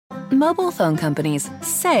Mobile phone companies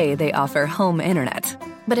say they offer home internet.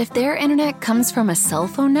 But if their internet comes from a cell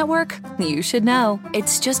phone network, you should know.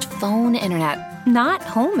 It's just phone internet, not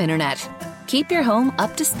home internet. Keep your home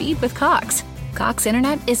up to speed with Cox. Cox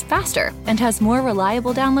internet is faster and has more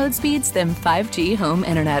reliable download speeds than 5G home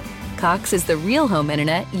internet. Cox is the real home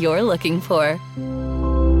internet you're looking for.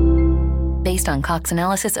 Based on Cox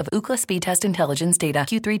analysis of Ookla speed test intelligence data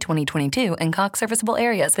Q3 2022 and Cox serviceable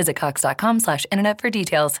areas, visit cox.com/internet for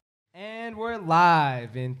details. And we're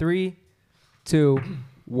live in 3, 2,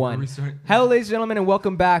 1. Hello, ladies and gentlemen, and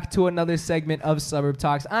welcome back to another segment of Suburb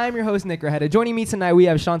Talks. I'm your host, Nick Raheda. Joining me tonight, we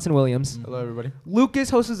have Shanton Williams. Hello, everybody. Lucas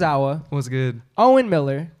Hosozawa. What's good? Owen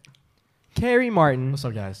Miller. Carrie Martin. What's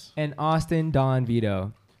up, guys? And Austin Don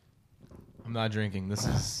Vito. I'm not drinking.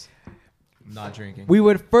 I'm not drinking. We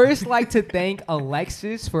would first like to thank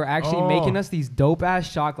Alexis for actually making us these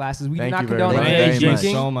dope-ass shot glasses. We do not condone Thank you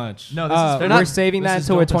drinking. so much. No, we're saving that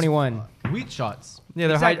until we're 21. Wheat shots. Yeah,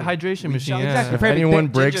 they're Exactly. hydration machine. Exactly. Yeah. Perfect.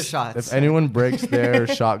 If anyone breaks their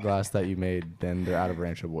shot glass that you made, then they're out of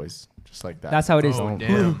Rancho Boys. Just like that. That's how it is. Oh,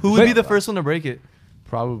 damn. Who would be the first one to break it?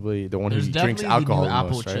 Probably the one There's who drinks definitely alcohol the new the apple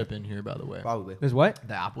most, right? chip in here, by the way. Probably. There's what?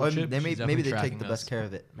 The apple Or chip. maybe she's they definitely take tracking the us. best care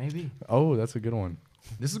of it. Maybe. Oh, that's a good one.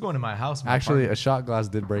 This is going to my house. my Actually, a apartment. shot glass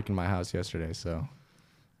did break in my house yesterday, so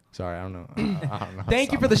sorry, I don't know. I don't know.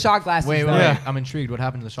 Thank you for the shot glasses. Wait, though. Yeah. I'm intrigued. What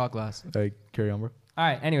happened to the shot glass? Carry on, bro. All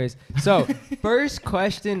right. Anyways, so first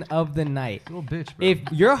question of the night: Little bitch, bro. if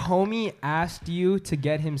your homie asked you to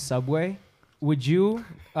get him Subway, would you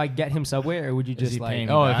like get him Subway, or would you just he like? paying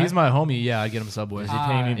me Oh, if back? he's my homie, yeah, I'd get him Subway. Is he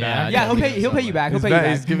paying me back? Yeah, he'll pay you back. He'll pay you back.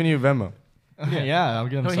 He's giving you Venmo. Yeah, I'll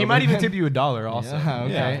give him No, Subway. he might even tip you $1 also. Yeah,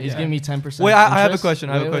 okay. Yeah, He's yeah. giving me 10%. Wait, I have a interest? question.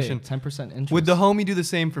 I have a question. 10% interest. Would the homie do the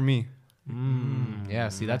same for me? Yeah,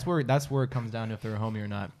 see, that's where it comes down to if they're a homie or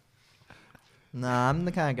not. Nah, I'm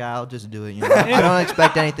the kind of guy. I'll just do it. You know? I don't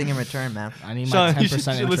expect anything in return, man. I need my Sean, you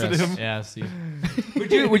 10% should listen to interest. him. Yeah, see.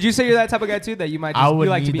 Would you say you're that type of guy too? That you might just I would you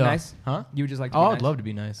like to need be the- nice? Huh? You would just like to Oh, be I'd nice? love to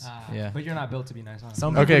be nice. Yeah. But you're not built to be nice, huh?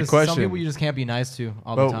 Some Okay, people some question. people you just can't be nice to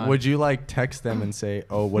all the But time. would you like text them and say,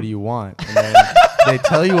 "Oh, what do you want?" And then they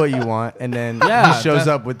tell you what you want, and then Yeah, he shows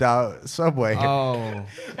that- up without Subway. Oh.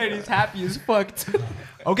 And he's happy as fuck.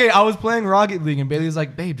 Okay, I was playing Rocket League and Bailey was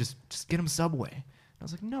like, "Babe, just get him Subway." I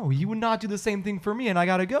was like, "No, you would not do the same thing for me, and I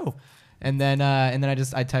gotta go." And then I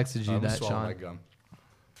texted you I'm that, swallowing Sean. my gum.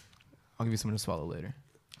 I'll give you something to swallow later.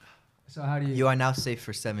 So how do you? You are now safe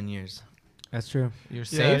for 7 years. That's true. You're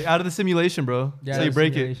Yeah, safe. out of the simulation, bro. Yeah, so you that's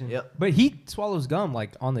break simulation. Yep. But he swallows gum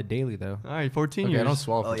like on the daily though. it. All right, 14 Okay, years. I don't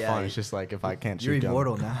swallow Oh, for yeah, fun. you- It's just like if I can't You're chew gum.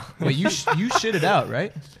 immortal now. Wait, you shit it out,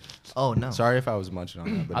 right? Oh no. Sorry if I was munching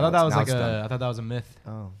on that. But I thought that was now like it's done. I thought that was a myth.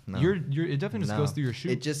 Oh no. It definitely just No. goes through your shoe.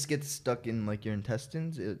 It just gets stuck in like your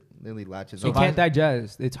intestines. It really latches. It on. can't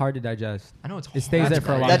digest. It's hard to digest. I know it's It stays there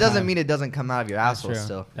for a long That time. doesn't mean it doesn't come out of your That's asshole true.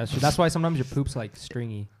 still. That's true. That's why sometimes your poop's like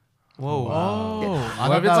stringy. Whoa. Oh, I What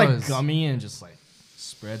thought if it's that like was- gummy and just like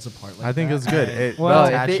spreads apart like I think that? it's good. It Well,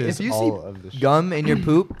 attaches if you all see of the gum in your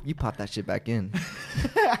poop, you pop that shit back in.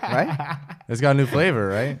 Right? It's got a new flavor,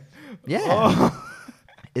 right? Yeah.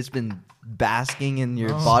 It's been basking in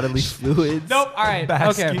your bodily fluids. Nope. All right.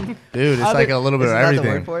 Okay. Dude, it's like a little bit of Isn't that the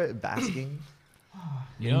everything. word for it? Basking.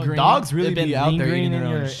 You know, Lingering- dogs really they've been be out there lingering eating their in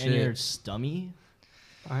own your, shit. in your stomach.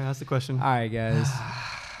 All right, that's the question. All right, guys.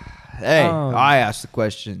 Hey, Oh. I ask the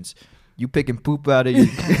questions. You picking poop out of your...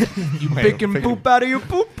 You picking poop out of your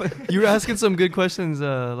poop. You were asking some good questions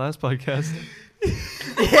last podcast.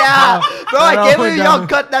 Yeah. Bro, I can't believe y'all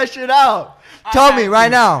cut that shit out. Tell me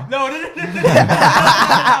right now. No.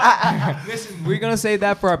 Listen, we're gonna save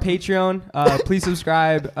that for our Patreon. Please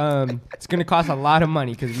subscribe. It's gonna cost a lot of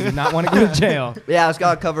money because we do not want to go to jail. Yeah, it's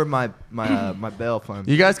got to cover my bail fund.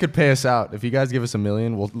 You guys could pay us out. If you guys give us $1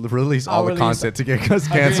 million, we'll release all the release- content to get us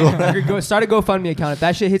canceled. Start a GoFundMe account. If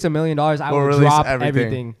that shit hits $1 million, I We'll will release drop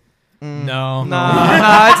everything. everything. No.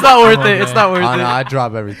 Nah, it's not worth it. It's not worth Oh, no, it. I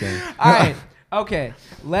drop everything. All right. Okay.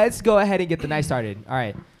 Let's go ahead and get the night started. All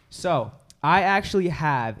right. So I actually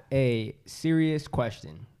have a serious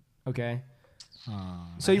question. Okay.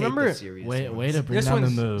 So you remember Way to bring this down the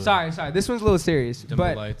one's mood. sorry. This one's a little serious, Dim the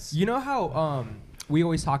but lights. you know how we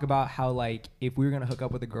always talk about how like if we were gonna hook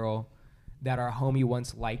up with a girl that our homie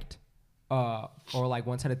once liked, or like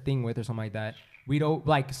once had a thing with or something like that. We don't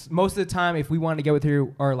like most of the time if we want to get with her,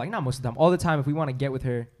 or like not most of the time, all the time if we want to get with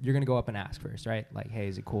her, you're gonna go up and ask first, right? Like, hey,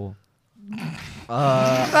 is it cool?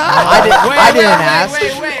 I didn't ask.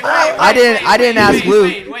 I didn't ask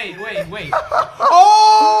Luke. Wait.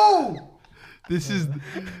 Oh! This is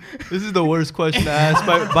the worst question to ask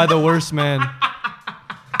by the worst man.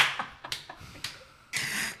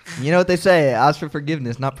 You know what they say? Ask for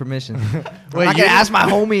forgiveness, not permission. I'm Wait, not you- gonna ask my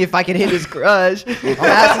homie if I can hit his crush. I'm gonna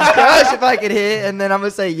ask his crush if I can hit, and then I'm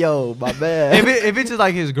gonna say, "Yo, my bad." if it's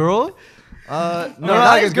like his girl, No, not not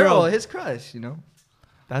like his a girl. girl, his crush. You know.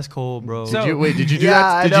 that's cold, bro. So- Did you do Yeah,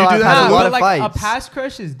 that? I Did know, you do I've that? had to a lot Luke? of like a fights. past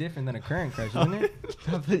crush is different than a current crush, isn't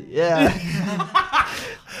it? Yeah.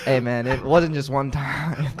 Hey man, it wasn't just one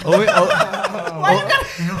time.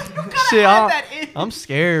 Shit, I'm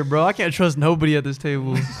scared, bro. I can't trust nobody at this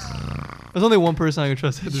table. There's only one person I can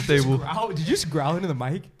trust at this table. Did you just growl into the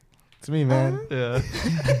mic? It's me, man. Yeah.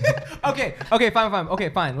 Okay, fine. Okay,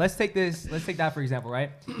 fine. Let's take that for example,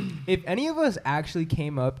 right? If any of us actually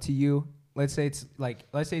came up to you, let's say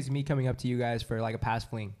it's me coming up to you guys for like a past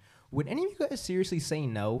fling, would any of you guys seriously say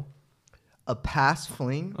no? A past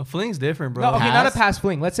fling. A fling's different, bro. No, okay, not a Past? past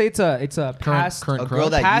fling. Let's say it's a past current A girl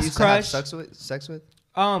that Past you used to have crush. sex with.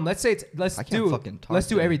 Let's say let's I can't do fucking talk let's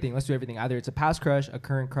do today. everything. Let's do everything. Either it's a past crush, a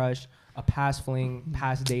current crush, a past fling,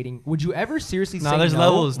 past dating. Would you ever seriously say Nah, there's no?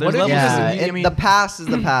 levels. There's What if levels. you Yeah, just- I mean- the past is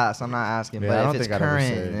the past. I'm not asking, Yeah, I but don't if it's think I'd ever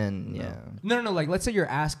current, say then yeah, No. Like, let's say you're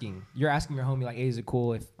asking your homie, like, hey, is it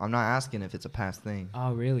cool if? I'm not asking if it's a past thing.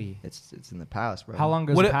 Oh, really? It's in the past, bro. How long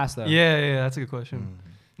goes What it it- past though? Yeah, that's a good question.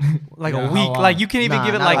 Like Yeah, a how week. long? Like you can't even Nah,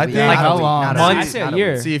 give it not like a week. like Not a how week, long? not a Months? week, I say not a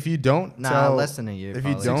year. week. See, if you don't Nah, tell, less than a year. if you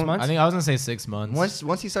probably. don't, months? I think I was gonna say 6 months.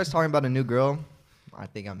 Once he starts talking about a new girl, I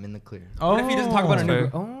think I'm in the clear. What if he doesn't talk about a new?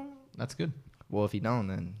 Fair. Oh, That's good. Well, if he don't,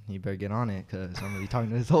 then he better get on it because I'm gonna be talking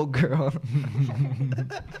to this old girl.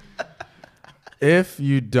 if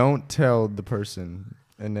you don't tell the person,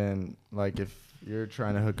 and then like if you're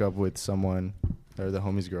trying to hook up with someone or the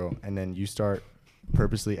homie's girl, and then you start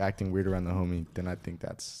purposely acting weird around the homie, then I think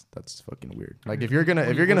that's fucking weird. Like if you're gonna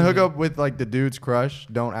hook up with like the dude's crush,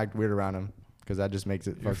 don't act weird around him because that just makes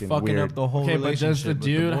it You're fucking fucking weird. up the whole Okay, but relationship. does the with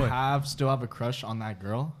dude boy. still have a crush on that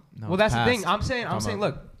girl? No, well, it's that's the thing. past. I'm saying,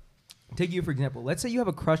 look, take you for example. Let's say you have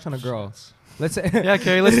a crush on a girl. Let's say, Yeah,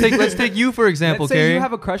 Carrie. Let's take you for example, let's say Carrie. you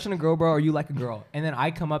have a crush on a girl, bro, or you like a girl, and then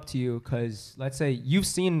I come up to you because let's say you've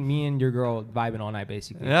seen me and your girl vibing all night,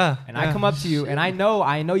 basically. Yeah. And I come up to you, and I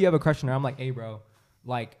know you have a crush on her. I'm like, hey, bro,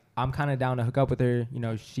 like I'm kind of down to hook up with her. You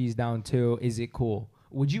know, she's down too. Is it cool?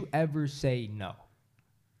 Would you ever say no?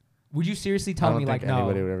 Would you seriously I tell don't me think like no?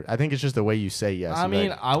 anybody would ever. I think it's just the way you say yes. I You're mean,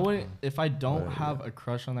 like, I wouldn't if I don't have a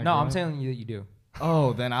crush on that No, girl. I'm telling you that you do.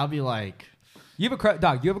 Oh, then I'll be like, You have a crush,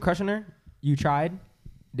 dog. You have a crush on her. You tried,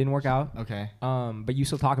 didn't work out. okay. But you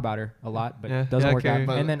still talk about her a lot, but Yeah, doesn't yeah, work Carrie.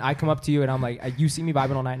 out. And then I come up to you and I'm like, you see me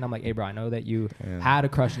vibing all night, and I'm like, hey, bro, I know that you Yeah. had a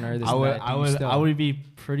crush on her. This and that. Do you still- I would be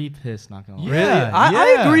pretty pissed. Not gonna lie. Really? Yeah, I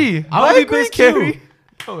yeah. agree. I would I be agree, pissed too.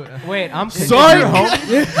 Carrie. Wait, I'm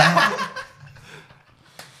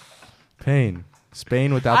pain.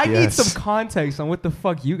 Spain without I the need S. some context on what the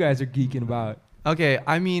fuck you guys are geeking about. Okay,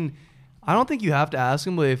 I mean, I don't think you have to ask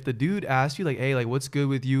him, but if the dude asks you like, "Hey, like, what's good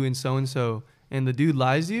with you and so," and the dude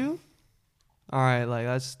lies to you, all right, like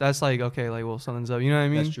that's like okay, like well something's up. You know what I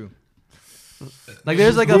mean? That's true. Like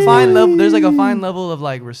there's like a fine level. There's like a fine level of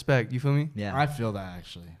like respect. You feel me? Yeah. I feel that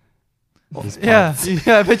actually. Yeah,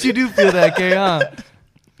 yeah. I bet you do feel that, Carrie. Huh?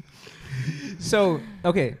 So,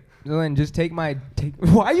 okay, so then just take. Why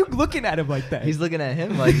are you looking at him like that? He's looking at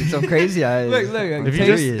him like he's so crazy. Look, I'm if you take-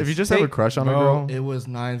 just if you just have a crush on a girl, It was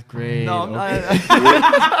 9th grade. No, I'm okay?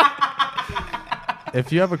 not.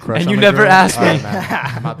 if you have a crush And on you a never girl, asked me. Alright,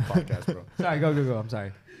 man, I'm out the podcast, bro. Sorry, go. I'm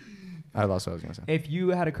sorry. I lost what I was gonna say. If you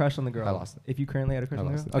had a crush on the girl, I lost it. If you currently had a crush I on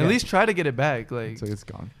the lost girl, it. okay. At least try to get it back. Like So it's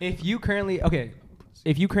gone. If you currently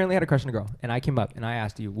had a crush on a girl and I came up and I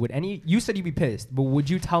asked you, you said you'd be pissed, but would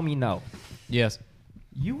you tell me no? Yes.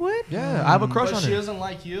 You would? Yeah, I have a crush But on she her. doesn't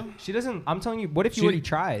like you. She doesn't. I'm telling you. What if you She- already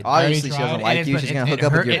tried? Obviously, she tried, doesn't and like it's- you. She's it- gonna it hook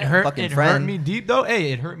up hurt- with your it hurt- fucking it friend. hurt me deep though.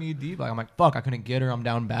 Hey, it hurt me deep. Like I'm like, fuck, I couldn't get her. I'm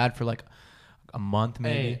down bad for like a month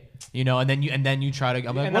maybe. Hey. You know, and then you try to.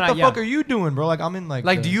 I'm like, And what then the fuck are you doing, bro? Like I'm in like.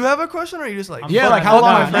 do you have a crush on her? Or you just like Yeah, fucking- like, how fuck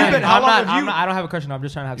long my have you friend. been- how I'm long not- have you- I'm not- I don't have a crush on her. I'm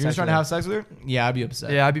just trying to have You're sex. just trying to with have sex with her? Yeah, I'd be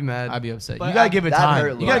upset. Yeah, I'd be mad. I'd be upset. But You gotta give it that time.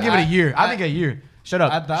 hurt, You gotta look. give it a year. I I- think a year. Shut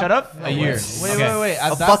up. At that- Shut up. A year. Wait, Okay. wait.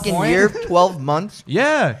 At A that fucking point, year, 12 months.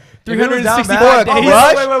 Yeah. 365 days. days?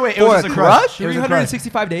 Wait. It For was a just a crush? crush. It was a crush.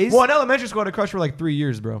 365 days. Well, in elementary school, I had a crush for like 3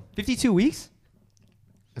 years, bro. 52 weeks.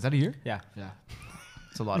 Is that a year? Yeah. yeah.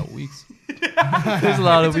 It's a lot of weeks. There's a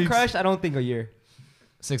lot If of it's a weeks. crush, I don't think a year.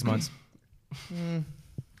 6 months. I don't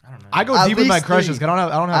know. I go At deep with my least crushes. 'Cause I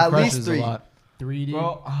don't have At least crushes 3. a lot. 3D.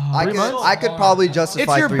 Bro, I could probably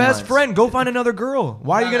justify It's your 3 best months. friend. Go find another girl.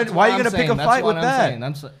 Why are you gonna pick a fight with that?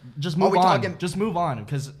 Just Are move we on. talking- Just move on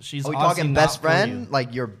because she's. Are we obviously talking not best for you. friend?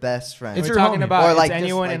 Like your best friend? It's we're your talking homie. about Or like it's just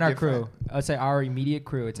anyone like in our your crew. let's say our immediate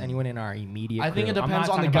crew. It's anyone in our immediate. I think it crew. I'm depends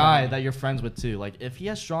not on the talking about guy me. that you're friends with too. Like if he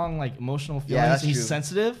has strong like emotional feelings, Yeah, that's he's true.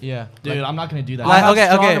 sensitive. Yeah. Dude, Like, I'm not gonna do that. I have okay,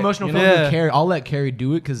 strong okay. emotional You feelings know- with Carrie. I'll let Carrie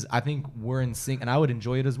do it because I think we're in sync, and I would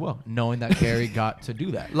enjoy it as well, knowing that Carrie got to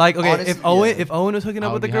do that. Like, okay, Honestly, if Owen yeah. if Owen was hooking I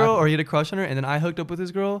up would with a be girl happy. or he had a crush on her, and then I hooked up with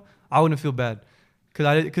his girl, I wouldn't feel bad, cause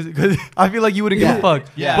I feel like you wouldn't give a fuck.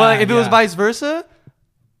 Yeah, But like, if it was yeah. vice versa,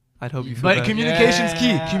 I'd hope you feel But bad. communication's key.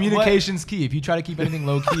 Yeah. Communication's key. If you try to keep anything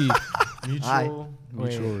low key, Mutual.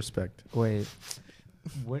 Mutual Wait. respect. Wait.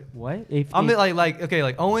 What? If I'm like okay,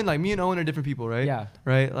 like Owen, like me and Owen are different people, right? Yeah.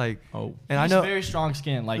 Right. Like, oh, and I He's know. very strong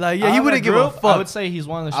skin. Like Like, yeah, out he of wouldn't the give a group, fuck. I would say he's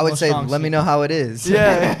one of the I would most say, strong let me skin. know how it is.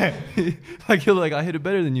 Yeah. Like he'll like I hit it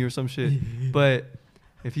better than you or some shit. But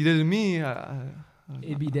if he did it to me,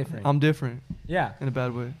 it'd be different. I'm different yeah. in a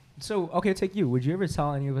bad way. So okay, take you. Would you ever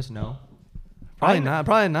tell any of us no? Probably I'm- not.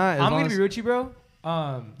 Probably not. as I'm long gonna as- be Richie, bro.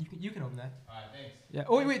 You can open that. All right, thanks. Yeah.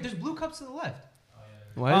 Oh wait, there's blue cups to the left.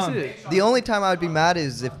 Why is it? The only time I would be mad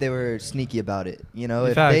is if they were sneaky about it. You know,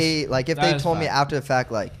 if Facts. they like if That they is told me fact. after the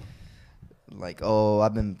fact, like oh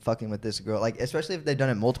I've been fucking with this girl. Like especially if they've done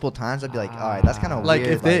it multiple times, I'd be like, all right, that's kind of Like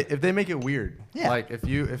weird. if they make it weird. Yeah. Like if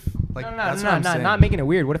like no, that's what I'm saying. not making it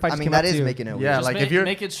weird. What if I I just mean came that up to is you? making it weird. Yeah, Just like make, if you're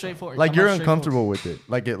make it straightforward. like Come you're out uncomfortable with it.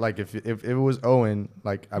 Like if it was Owen,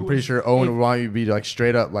 like I'm pretty sure Owen would want you to be like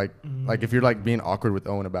straight up like if you're like being awkward with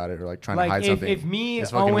Owen about it or like trying to Like hide something. if me,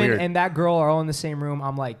 it's fucking Owen, weird. and that girl are all in the same room,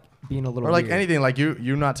 I'm like being a little or like weird. anything like you're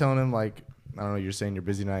not telling him like I don't know, you're saying you're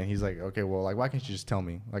busy tonight. He's like, okay, well, like, why can't you just tell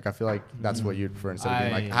me? Like, I feel like that's what you'd prefer instead of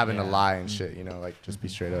being, like having to lie and shit, you know, like just be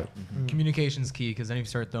straight up. communication's key because then if you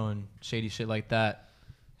start throwing shady shit like that,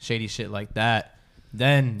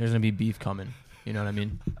 then there's gonna be beef coming. You know what I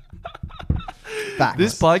mean? Facts.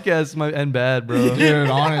 This podcast might end bad, bro. Dude,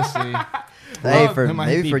 honestly. hey, Well, for there might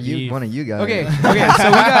maybe be for you, beef. one of you guys. Okay, so we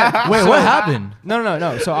got. Wait, what happened?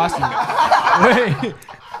 No. So Austin, wait.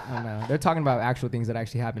 Oh no, they're talking about actual things that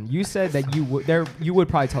actually happened. You said that you would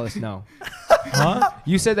probably tell us no. Huh?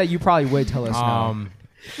 You said that you probably would tell us no.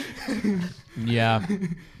 Yeah.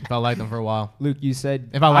 If I liked them for a while. Luke, you said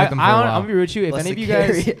If I liked them for a while. I'm gonna be with you. If Plus any of the you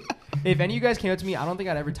guys, carry. if any of you guys came up to me, I don't think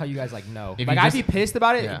I'd ever tell you guys like no. If Like you I'd just- be pissed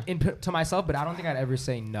about it Yeah. to myself, but I don't think I'd ever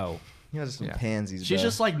say no. You guys are some Yeah. pansies. She's bro.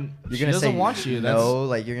 just like You're she gonna doesn't say want you. That's no,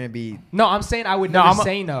 like you're gonna be. No, I'm saying I would No, never I'm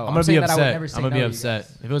say no. I'm gonna be saying that I would upset. never say I'm gonna no be to you guys.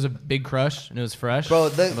 upset. If it was a big crush and it was fresh, Bro,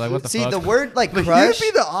 I'd be like, what the see fuck? the word like But crush.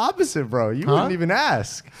 you'd be the opposite, bro. You Huh? wouldn't even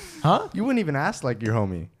ask. Huh? You wouldn't even ask like your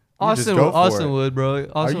homie. You Austin, just go for Austin it. would, bro.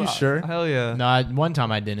 Austin, you sure? Hell yeah. No, one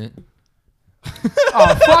time I didn't.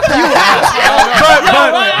 Oh fuck you!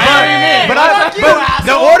 But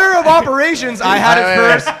the order of operations, I had Wait, it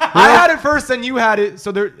wait, first. I had it first, then you had it.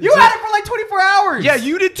 So there. You had it for like 24 hours. Yeah,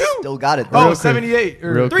 you did too. Still got it. Oh, Though. 78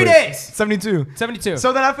 or Real 3 quick. days. 72. 72.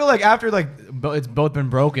 So then I feel like after like it's both been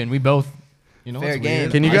broken. We both. you know Fair what's game.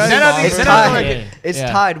 weird? Can you I guys- just Then I think- bought then her- I think- Yeah. It's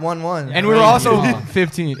Yeah. tied 1-1. And we were also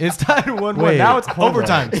 15. It's tied 1-1. Wait, Now it's hold on.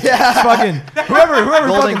 overtime. Yeah. It's fucking whoever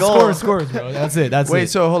Golden fucking goal. scores, bro. That's it. That's Wait, it.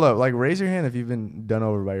 so hold up. Like, raise your hand if you've been done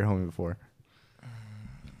over by your homie before.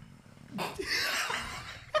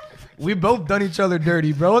 We both done each other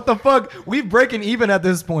dirty, bro. What the fuck? We breaking even at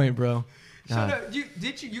this point, bro. You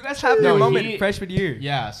guys have your No, moment he- in freshman year?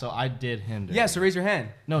 Yeah, so I did him dirty. Yeah. So raise your hand.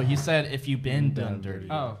 No, he said if you've been done dirty.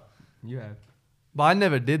 Oh, you have. But I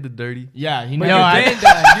never did the dirty. Yeah, he But know. you've been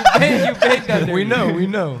done. You've been done. Dirty. We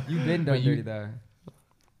know. You've been done But you- dirty though.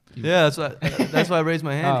 Yeah, that's why I raised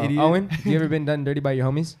my hand, Oh, idiot. Owen, you ever been done dirty by your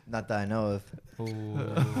homies? Not that I know of.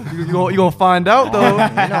 You gonna find out though.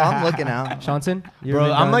 I'm looking out. Shanson, you ever Bro,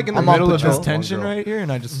 been I'm done? like in the I'm on middle of this patrol. tension right here,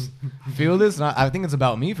 and I just feel this. And I think it's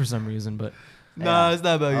about me for some reason, but Nah, it's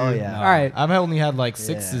not about Oh you. yeah. All right, I've only had like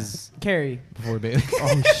sixes Carrie. before Bailey.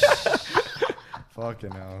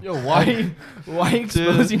 Fucking hell. Yo, why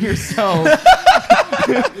exposing yourself?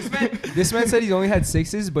 This man said he's only had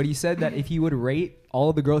 6s, but he said that if he would rate all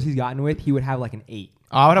of the girls he's gotten with, he would have like an 8.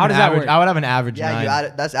 I would How have does an that average. work? I would have an average Yeah, 9. you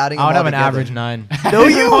add, that's adding. I would them have all an together. average 9. No,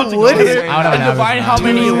 you wouldn't. I would have an And define average how 9.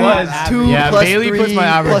 many it was. 2 Yeah, plus Bailey 3 puts my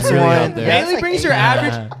average plus really 1. up there. Bailey That's brings like your 8.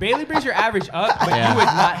 average. Bailey brings your average up, but Yeah. you would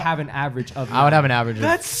not have an average of. I would have an average of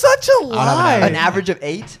That's such a would have an lie. An average of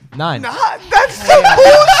 8. 9. That's some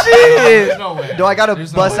bullshit. No way. Do I gotta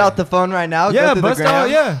There's no bust way. out the phone right now? Yeah, Go through bust the gram? out.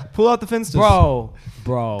 Yeah, pull out the Finsters.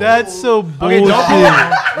 bro. That's so Okay,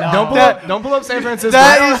 bullshit. don't pull up San Francisco.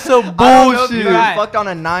 That is so You bullshit. Right. fucked on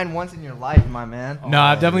a 9 once in your life, my man. No,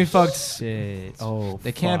 I've definitely fucked. Shit. Oh,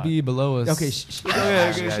 They can't be below us. Okay, Okay, Yeah,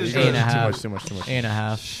 okay, you shit, go Eight and a too half. much, too much.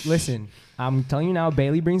 8.5. listen. I'm telling you now,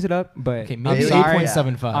 Bailey brings it up, but Okay, I'm maybe sorry.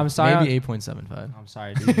 8.75. I'm sorry. Maybe 8.75. I'm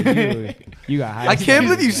sorry, dude. You got high. I can't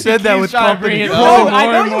believe you said that with trying to bring confidence. it No, up. I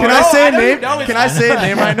know you Can I know. say a know you name? know it's Can I not. say a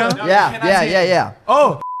name right now? Yeah.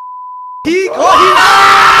 Oh,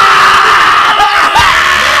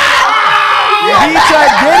 He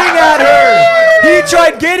tried getting at her. He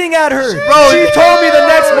tried getting at her. Bro, she told me the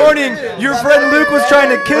next morning your friend Luke was trying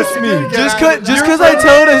to kiss me. Just cause I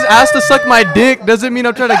told his ass to suck my dick doesn't mean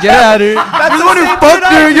I'm trying to get at her. You're the one who fucked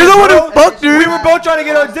her. You're the one who fucked her. We were both trying to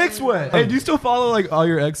get our dicks wet. Hey, do you still follow like all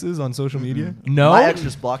your exes on social media? no. My ex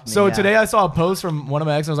just blocked me. So yeah. today I saw a post from one of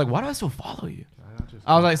my exes. I was like, why do I still follow you?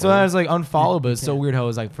 I was like, so I was like unfollow, but it's so weird how it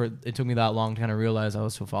was like it took me that long to kind of realize I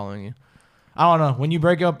was still following you. I don't know. When you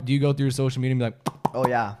break up, do you go through your social media and be like, Oh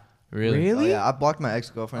yeah. really? Oh yeah. I blocked my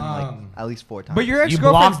ex-girlfriend like at least 4 times. But your You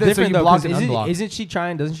ex-girlfriend's blocked it, so different you though, blocked 'cause and unblocked. doesn't she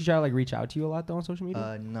try to like reach out to you a lot though on social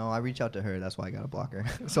media? No, I reach out to her. That's why I gotta block her.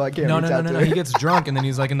 So I can't No, reach out to no. her. He gets drunk and then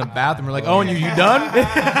he's like in the bathroom. We're like, oh, and you done?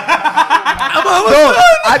 Bro,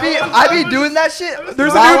 I be doing that shit.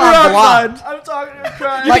 There's while an Uber I'm blocked. outside. I'm talking to her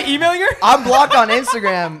crying. You be emailing her? I'm blocked on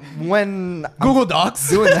Instagram when I'm Google Docs.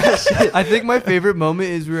 doing that shit. I think my favorite moment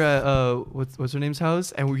is we're at what's her name's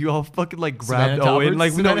house and we all fucking like grabbed Owen.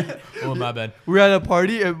 Like we don't. Oh, my bad. We're at a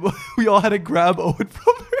party and we all had to grab Owen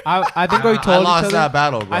from her. I think we told I each lost other. that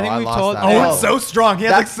battle, bro. I think we lost told- that. Oh, battle. Owen's Owen's so strong. He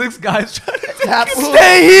had like That- 6 guys trying to That fool-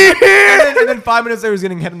 Stay here. and then 5 minutes later, he was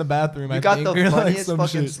getting hit in the bathroom. You I got think. the Or, like, funniest some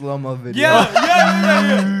fucking shit. slow-mo video.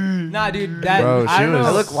 Yeah. Nah, dude. That Bro, I she don't know. was-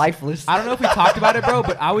 I look lifeless. I don't know if we talked about it, bro,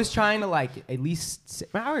 but I was trying to like at least.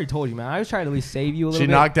 Man, I already told you, man. I was trying to at least save you a little She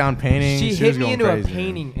bit. knocked down painting. She was hit me going into crazy. a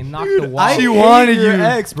painting and knocked the wall. She hate wanted your you.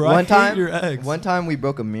 ex, bro. I One hate time, your ex. one time we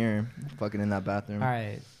broke a mirror, fucking in that bathroom. All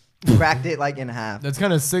right. Cracked it like in half. That's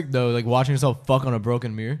kind of sick though, like watching yourself fuck on a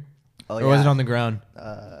broken mirror. Oh Or was it on the ground?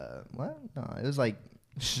 What? No, it was like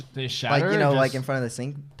They shattered. like you know or like just- in front of the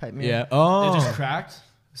sink type mirror. Yeah. Oh. It just cracked.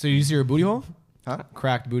 So you see your booty hole? Huh?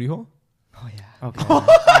 Cracked booty hole? Oh yeah. Okay. All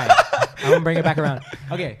right. I'm gonna bring it back around.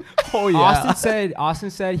 Okay. Oh yeah. Austin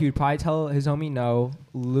said he would probably tell his homie no.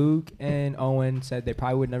 Luke and Owen said they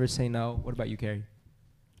probably would never say no. What about you, Carrie?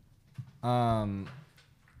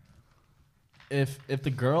 If the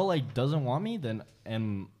girl like doesn't want me, then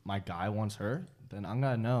and my guy wants her, then I'm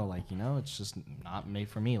gonna know, like, you know, it's just not made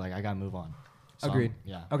for me. Like, I gotta move on. So Agreed.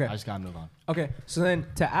 Yeah. Okay. I just gotta move on. Okay. So then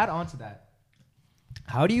to add on to that,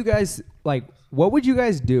 how do you guys like? What would you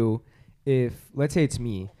guys do if, let's say it's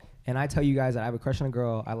me, and I tell you guys that I have a crush on a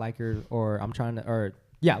girl, I like her, or I'm trying to, or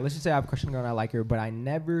yeah, let's just say I have a crush on a girl and I like her, but I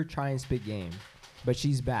never try and spit game, but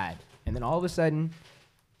she's bad, and then all of a sudden,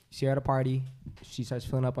 you see her at a party, she starts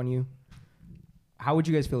filling up on you. How would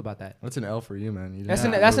you guys feel about that? That's an L for you, man. You That's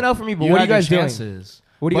didn't an have to- L for me. But what are you had your guys doing? chances.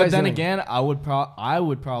 What are you But guys then doing? again, I would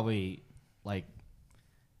probably like,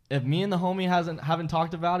 if me and the homie haven't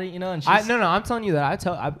talked about it, you know, and she's, No, I'm telling you that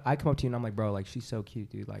I come up to you and I'm like, bro, like she's so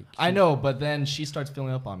cute, dude. Like I know, but then she starts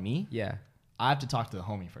filling up on me. Yeah. I have to talk to the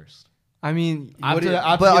homie first. I mean, I have What to, do- I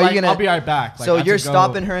have but to be are you like, gonna- I'll be right back. Like, So I have you're to go-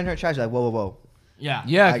 stopping her in her tracks, like whoa. Yeah.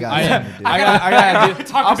 Yeah. I got I it. am. Dude. I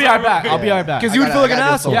got. I'll be right back. I'll be right back. Because you would I feel like gotta an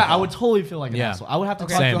go asshole. Yeah, I would totally feel like an Yeah. asshole. I would have to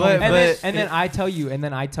Okay. talk Same. to the homie. But- first. And then I tell you,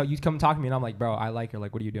 you come talk to me and I'm like, bro, I like her.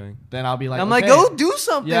 Like, what are you doing? Then I'll be like, I'm like, okay. go do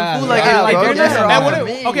something. Yeah, fool. Like, yeah, like, bro, you're get not, her man, off what of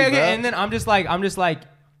if- me, okay. bro. And then I'm just like,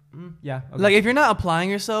 yeah. Okay. like if you're not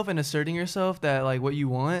applying yourself and asserting yourself that like what you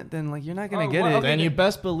want, then like you're not gonna get well, it. okay. Then you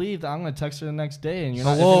best believe that I'm gonna text her the next day, and you're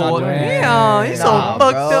not. Whoa, if you're not whoa, doing it. damn, he's so Nah,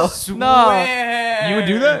 fucked bro. up. Nah, You would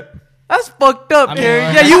do that? that's fucked up, I mean, Gary.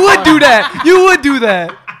 like- Yeah, you would do that. You would do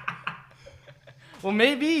that. Well,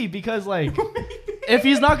 maybe because like, if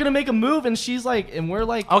he's not gonna make a move, and she's like, and we're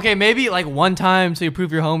like, Okay, maybe like one time so you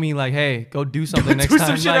prove your homie like, hey, go do something next do time.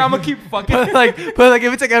 some shit. like, I'm gonna keep fucking. but like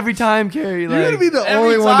if it's like every time, Carrie, You're gonna like be the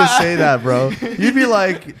every only one to time. say that, bro. You'd be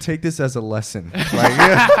like, take this as a lesson. Like,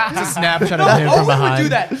 yeah. It's a Snapchat No, of him from Owen would behind. do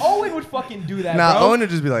that. Owen would fucking do that, Nah, bro. Owen would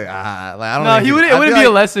just be like, like I don't No, know. he wouldn't- it I'd wouldn't like- be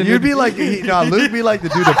a lesson. You'd be like, Luke be like the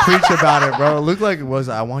dude to preach about it, bro. Luke like was,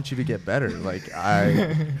 I want you to get better. Like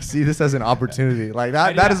I see this as an opportunity. Like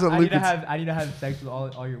that. That is what Luke. I need to have sex with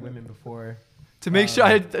all your women before. to make sure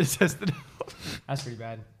I tested. That's pretty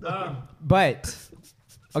bad. But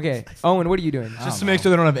okay, Owen, what are you doing? Just to make sure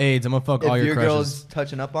they don't have AIDS, I'm gonna fuck all If your your crushes. girl's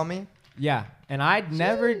touching up on me, Yeah, and I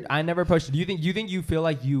never approached it. Do you think you feel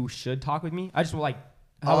like you should talk with me? I just like,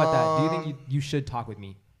 how about that? Do you think you should talk with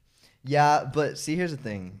me? yeah. But see, here's the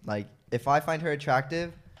thing. Like, if I find her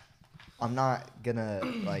attractive, I'm not gonna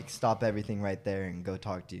like stop everything right there and go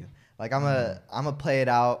talk to you. Like, I'm gonna play it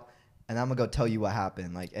out, and I'm gonna go tell you what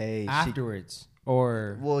happened. Like, hey, Afterwards,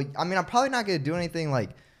 or well, I mean, I'm probably not gonna do anything. Like,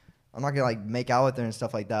 I'm not gonna like make out with her and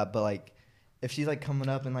stuff like that. But like, if she's like coming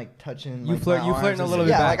up and like touching, You like, flirt- my you arms flirting a and little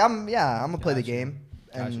stuff, bit yeah, back. I'm gonna play the Gotcha. game,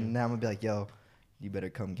 and Gotcha. now I'm gonna be like, yo, you better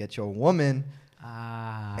come get your woman.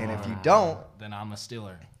 Ah. And if you don't, then I'm a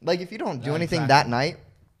stealer. like, if you don't do Yeah, anything exactly. that night,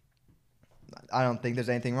 I don't think there's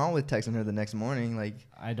anything wrong with texting her the next morning. Like,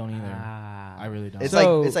 I don't either. Ah. I really don't. it's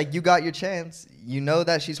So- like you got your chance. You know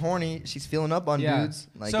that she's horny. She's feeling up on Yeah. dudes.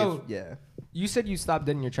 Like, So- yeah, You said you stopped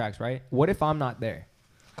dead in your tracks, right? What if I'm not there?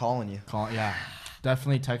 calling you. Yeah,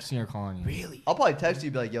 definitely texting or calling you. Really? I'll probably text you,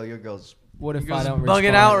 be like, yo, your girl's. What if You I guys don't bugging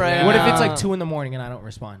respond? out right What if it's now. like 2 in the morning and I don't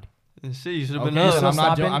respond? And shit, you should have Okay, been so up. I'm not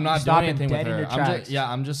stopping- I'm not stopping doing anything dead with in her. your I'm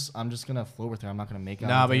tracks. just I'm just gonna flow with her. I'm not gonna make out.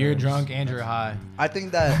 Nah, with but her. you're Just drunk and you're high. I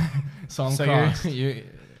think that. So I'm So crossed. you're yeah,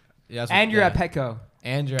 that's what- And you're at yeah. Petco.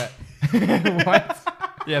 And you're at what?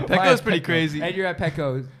 Yeah, Why Petco's Petco? pretty crazy. And you're at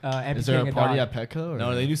Petco. Is there a amputating party dog. at Petco? Or?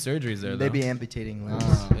 No, they do surgeries there. They though. be amputating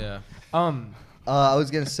limbs. Yeah. I was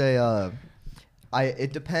gonna say,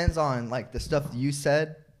 it depends on like the stuff you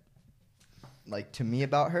said, like to me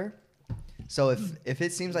about her. So if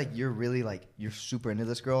it seems like you're really like you're super into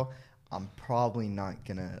this girl, I'm probably not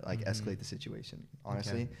gonna like escalate the situation,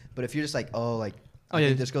 honestly. But if you're just like, oh, like, Oh, I yeah,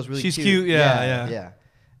 think this girl's really she's cute, yeah.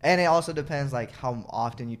 And it also depends like how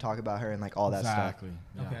often you talk about her and like all that stuff. Exactly.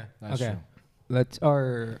 Yeah, Okay. That's Okay. true. Let's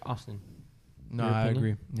or Austin. No, Your I opinion?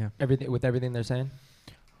 agree. Yeah. Everything with everything they're saying.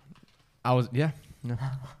 I was yeah. No.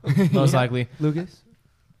 Most likely. Lucas.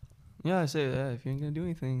 Yeah, I say that. If you ain't gonna do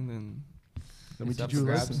anything, then Let me It's up teach you a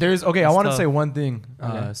for lesson. grabs. There's okay. I It's want to tough. say one thing.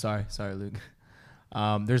 Okay. Sorry, Luke.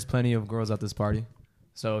 There's plenty of girls at this party.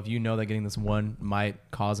 So if you know that getting this one might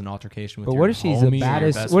cause an altercation with But your what if she's homie the or your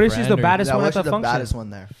baddest? best What if she's the friend or- baddest Yeah, one at what's the the function? baddest one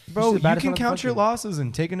there? Bro, She's the you baddest can one at the count your function. losses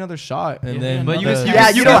and take another shot, and Yeah, then but But you, Another- yeah,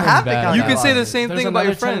 you don't can- have to bad. count you that can say the losses. same There's thing about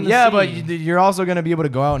your another 10 in friends. the yeah, sea. but you're also gonna be able to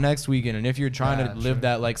go out next weekend, and if you're trying Yeah, to true. live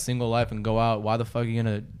that like single life and go out, why the fuck are you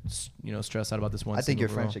gonna stress out about this one? I think your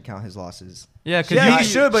single friend girl? should count his losses. Yeah, because Yeah, you he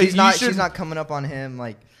should, but she's you not. should- She's not coming up on him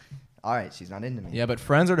like, all right, she's not into me. Yeah, but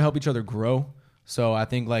friends are to help each other grow. So I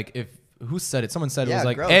think like if who said it? Someone said it Yeah, was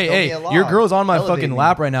like, grow. hey, Throw me hey, a your log. girl's on my Elevate fucking me.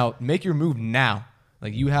 lap right now. Make your move now.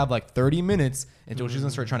 Like you have like 30 minutes until she's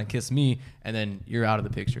gonna start trying to kiss me, and then you're out of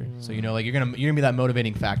the picture. So you know, like you're gonna be that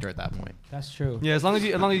motivating factor at that point. That's true. Yeah, as long as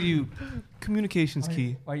you, communication's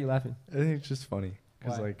key. Why are you laughing? I think it's just funny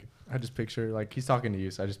because Why? like I just picture like he's talking to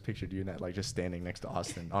you, so I just pictured you and that like just standing next to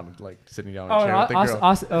Austin on like sitting down on a chair with the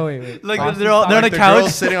girl. Oh wait. Like Austin's they're on Like, a the couch.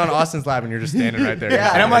 girl's sitting on Austin's lap and you're just standing right there.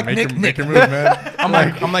 Yeah. And I'm like, make Nick, your, Nick. make your move, man.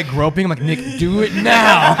 I'm like groping. I'm like, Nick, do it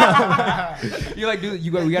now. You're like, dude, we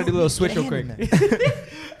gotta do a little switch real quick.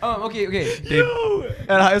 Okay.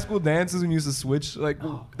 At high school dances, when we used to switch, like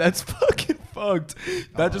that's fucking fucked.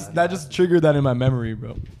 That just triggered that in my memory,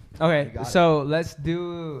 bro. Okay, got so let's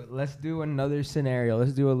do another scenario.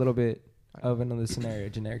 Let's do a little bit of another scenario,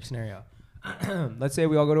 generic scenario. Let's say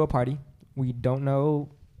we all go to a party. We don't know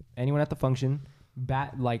anyone at the function.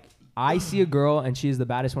 Like I see a girl and she is the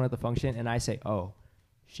baddest one at the function, and I say, "Oh,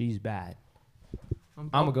 she's bad. I'm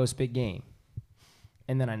gonna go spit game,"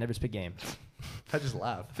 and then I never spit game. I just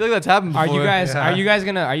laugh. I feel like that's happened Are before. you guys? Yeah. Are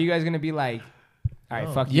you guys gonna be like, "All right,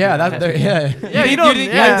 fuck you"? Yeah, dude, I'm that's not spitting game." yeah. Yeah, you You don't. didn't- You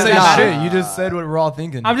didn't Yeah, say nah. shit. You just said what we're all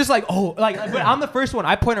thinking. I'm just like, oh, like, but I'm the first one.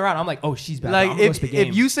 I point around. I'm like, oh, she's bad. I'm like gonna go spit game.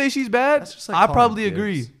 if you say she's bad, That's just like I calling probably dibs.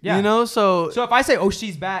 agree. Yeah. You know, so So if I say, "Oh,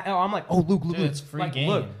 she's bad," I'm like, "Oh, Luke, Dude, it's free like, game.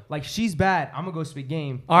 Look, like she's bad. I'm gonna go spit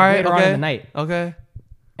game." all right, later okay, on in the night, okay.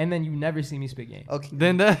 and then you never see me spit game. Okay.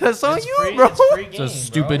 Then that's on It's you, free- bro. It's free It's game, a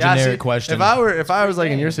stupid bro. Yeah, generic see, question. If I was like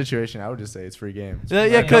in your game. situation, I would just say it's free game. Yeah,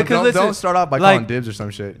 yeah, Don't listen, start off by like- calling dibs or some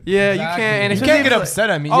shit. Yeah, Exactly. you can't. And You especially can't if get it's upset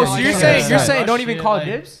at me. Oh, Yeah, so you you're can't saying get you're upset. saying don't Shit, even call like-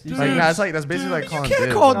 dibs? Like, nah, it's like that's basically like calling can't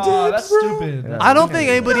dibs. call man. dibs. Nah, that's bro. stupid. Yeah. I don't think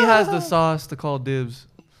anybody has the sauce to call dibs.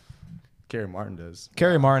 Gary Martin does.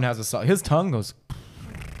 Kerry Martin has his tongue goes.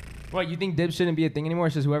 What, you think dibs shouldn't be a thing anymore?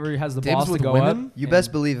 It's just whoever has the Dibs balls to with go women? up. You and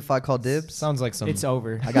best believe if I call dibs, Sounds like some. it's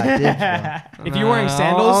over. I got dibs, bro. If you're wearing Nah,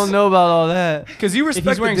 sandals, I don't know about all that. because you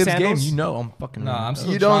respect the wearing dibs game. sandals- You know, I'm fucking. Nah, I'm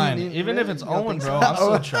still You don't trying. need- Even if it's you don't Owen, think bro, so? I'm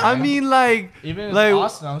still trying. I mean, like, even if like- it's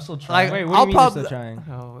Austin, I'm still trying. Wait, what I'll do you mean you're pop still the- trying?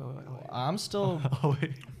 I'm still Oh,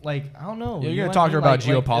 wait. like I don't know. Yeah, you're You gonna know talk what to her I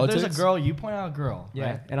mean? about Like, if there's geopolitics? a girl, you point out a girl. Yeah,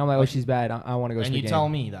 right? and I'm like, oh, she's bad. I want to go And spit you game. tell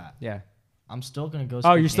me that. Yeah. I'm still gonna go. Oh,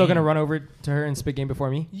 spit you're still game. gonna run over to her and spit game before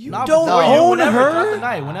me? You Nah, don't but own whenever her? throughout the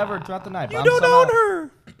night. Whenever throughout the night. You but I'm don't somehow- own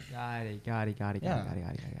her. Got it. Yeah. Got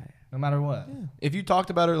it. No matter what. If you talked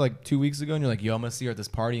about her like 2 weeks ago and you're like, yo, I'm gonna see her at this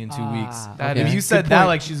party in 2 weeks. That If is- you said good that point.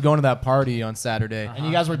 like she's going to that party on Saturday, And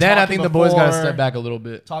you guys were then I talking think the boys gotta before- step back a little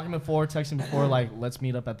bit. Talking before, texting before, like, let's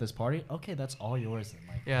meet up at this party. Okay, that's all yours. Then.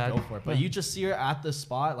 Like, Yeah, go for it. But you just see her at the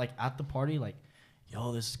spot, like at the party, like,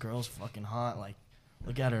 yo, this girl's fucking hot. Like,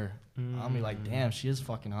 look at her. I'll be like, damn, she is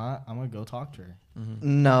fucking hot. I'm gonna go talk to her.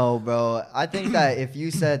 No, bro. I think that if you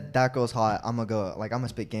said that girl's hot, I'm gonna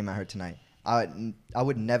spit game at her tonight. I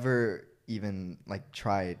would never even like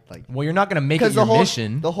try it, like. Well, you're not gonna make it your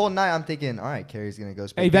mission. The whole night I'm thinking, all right, Carrie's gonna go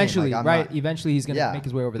spit Eventually, game. right? Eventually, he's gonna make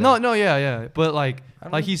his way over there. No, yeah. But like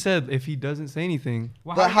he said, if he doesn't say anything,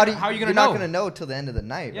 Well, But how are you you're gonna not know? gonna know till the end of the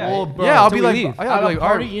night, Yeah. right? Well, bro, yeah, I'll till be we like, leave. I'll be like, all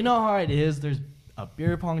party, right. you know how it is. There's a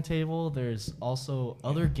beer pong table. There's also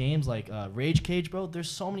other games like Rage Cage, bro. There's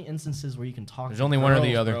so many instances where you can talk. There's to only one or the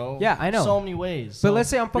girls, other. bro. Yeah, I know. So many ways. But So let's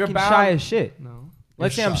say I'm you're fucking bound- shy as shit. No.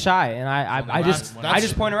 Let's say I'm shy and I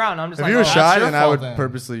just point around. I'm just If like, you were oh, shy, your then I fault would then.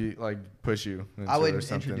 purposely like push you. I would or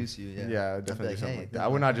something. introduce you, yeah. Yeah, I'd I'd be definitely like, do something hey, like that. I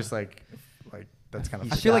would not just like that's kind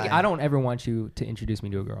of. I feel like shy. I don't ever want you to introduce me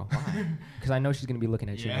to a girl. Because I know she's gonna be looking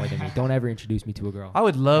at you more than me. Don't ever introduce me to a girl. I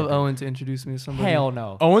would love Owen to introduce me to somebody. Hell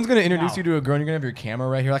no. Owen's gonna introduce No. you to a girl, and you're gonna have your camera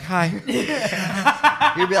right here, like, hi.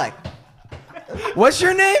 You'd be like, What's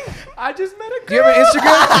your name? I just met a girl. Do you have an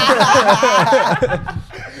Instagram?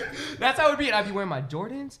 That's how it would be. And I'd be wearing my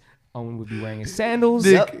Jordans. Owen would be wearing his sandals.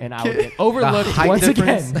 Dick, And I would get overlooked height once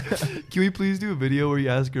difference. again. Can we please do a video where you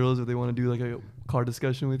ask girls if they want to do like a car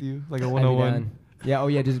discussion with you, like a I'd be 101? down. Yeah, oh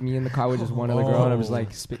yeah, just me in the car with just one other girl, and I was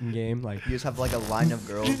like spitting game, like you just have like a line of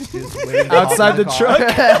girls just waiting to Outside hop in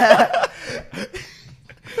the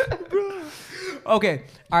car. okay,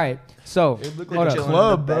 all right. So hold up.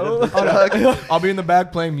 Club, bro. I'll be in the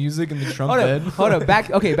back playing music in the trunk bed. Hold up. Back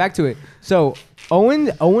to it. So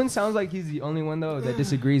Owen sounds like he's the only one though that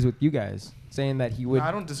disagrees with you guys, saying that he would.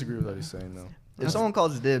 I don't disagree with what he's saying though. If someone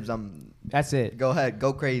calls dibs, That's it. go ahead,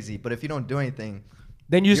 go crazy. But if you don't do anything,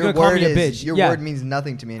 Then you're just your gonna call word me a is- bitch. Your yeah. word means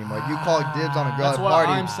nothing to me anymore. If you call dibs on a girl That's at a what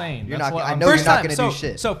party, I'm saying. you're That's not. what I I'm know First you're not time, gonna so, do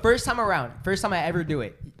shit. so first time around, first time I ever do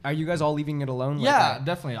it, are you guys all leaving it alone? Like Yeah, that?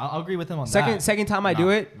 definitely. I'll agree with him on Second that. second time I do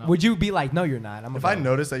it, would you be like, no, you're not? I'm If I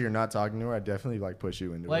notice that you're not talking to her, I definitely like push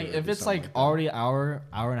you into Like it. or if do it's something like that. already hour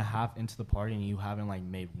and a half into the party and you haven't like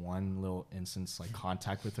made one little instance like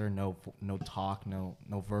contact with her, no talk, no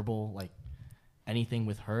verbal like anything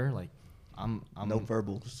with her, like I'm no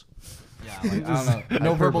verbals. yeah, like, I don't know,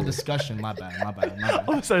 no verbal discussion. My bad.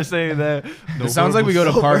 I'm sorry saying that. It sounds like we go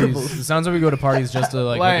to No parties. verbals. It sounds like we go to parties just to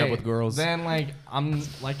like hook up with girls. Then like I'm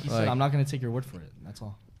like you said, Like- I'm not gonna take your word for it. That's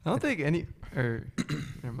all. I don't think any. Or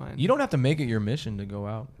never mind. You don't have to make it your mission to go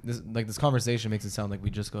out. This conversation makes it sound like we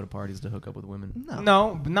just go to parties to hook up with women.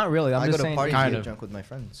 No, but not really. I'm I just go to saying. parties kind to get of. drunk with my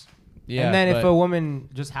friends. Yeah, and then if but- a woman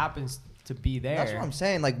just happens to be there, That's what I'm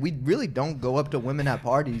saying. Like we really don't go up to women at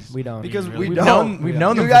parties. we don't. because We we've don't.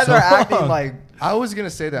 known them You for guys so are acting long. like I was gonna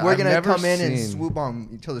say that we're I've gonna never come in and seen swoop on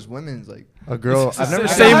each other's women's like. a girl. I've never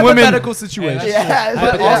It's a seen same women. hypothetical situation. Yeah,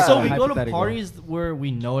 But yeah. also we go to Hypothetical. parties where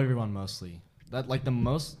we know everyone mostly. That like the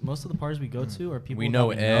most of the parties we go to are people We that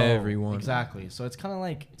know everyone. Exactly. So it's kind of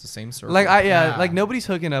like It's the same circle. Like Yeah. like nobody's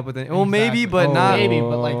hooking up with it. Well, maybe, Exactly. but not. maybe,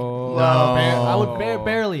 but like Oh. I would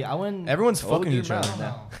barely. I wouldn't. Everyone's hold fucking your each other. mouth.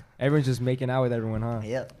 No. Everyone's just making out with everyone, huh?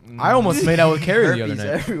 Yep. I almost made out with Carrie the other Herpes night.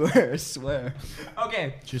 everywhere. I swear.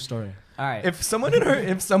 Okay. True story. All right. If someone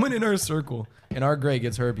in our circle in our grade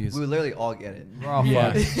gets herpes, We would literally all get it. we're all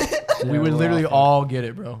yeah, fucked. we would we're literally fucked. all get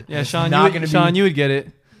it, bro. Yeah, It's Sean, not you would, you would get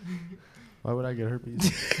it. Why would I get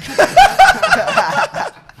herpes?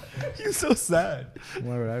 You're so sad.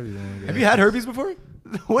 Why would I be the one to get Have you had herpes before?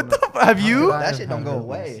 What the? Have you? That shit don't go herpes.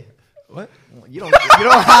 away. What? You don't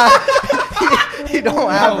have. You don't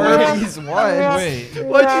have herpes once. Wait.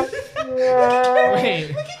 What?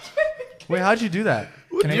 Wait. Wait, how'd you do that?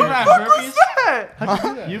 Can you have herpes?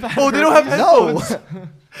 You've had oh, they don't have No.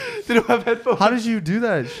 headphones. They don't have headphones. How did you do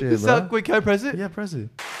that shit, It's bro? not, wait, can I press it? Yeah, press it.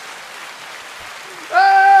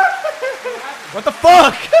 What the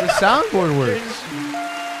fuck? The soundboard works.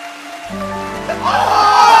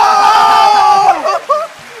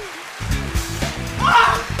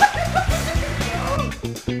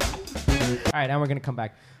 All right, now we're gonna come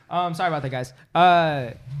back. Sorry about that, guys.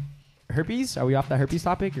 Herpes? Are we off that herpes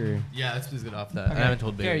topic or? Yeah, let's please get off that. I haven't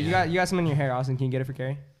told Baby. Carrie, yet. you got some in your hair, Austin. Can you get it for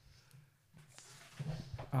Carrie?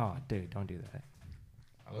 Oh, dude, don't do that.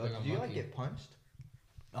 Do you like get punched?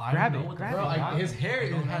 Grab it, grab it. dog. his hair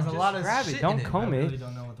has a lot of grab it. Don't comb it.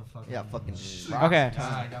 don't know what the fuck. Yeah, fucking.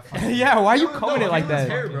 Okay. Yeah, why are you combing it like that?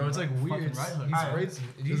 bro. It's like weird. Fucking right hook.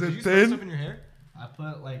 Is it thin? in your hair? I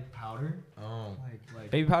put like powder. Oh.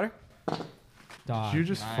 Like Baby powder? Dog. You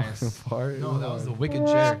just Nice. falling apart. No, that was the wicked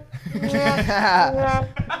chair.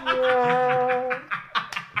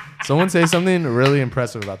 Someone say something really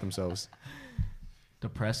impressive about themselves.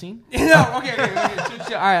 depressing. No, okay.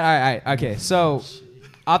 Chill. All right. Okay, so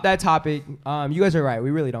off that topic, you guys are right. We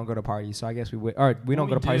really don't go to parties, so I guess we would, or we don't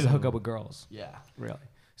go to parties to hook up with girls. Yeah. Really.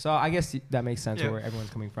 So I guess that makes sense Yeah. where everyone's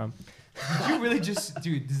coming from. Did you really just,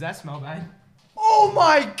 dude? Does that smell bad? Oh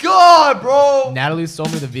my god, bro! Natalie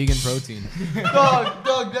sold me the vegan protein.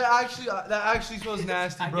 Dog, that actually smells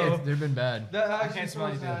nasty, bro. They've been bad. That can't actually smell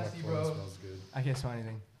smells anything. nasty, bro. I can't smell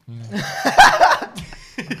anything.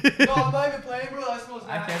 No, I'm not even playing, bro. That smells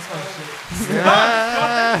nasty. I can't smell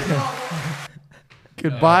shit.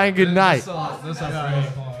 Goodbye and good night.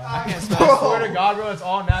 I can't smell. I swear to God, bro, it's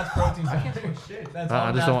all Nat's protein. I can't smell shit. That's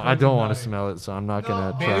all Nat's I don't protein want to powder. smell it, so I'm not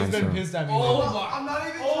gonna try Bailey's and been smell. pissed at me. I'm not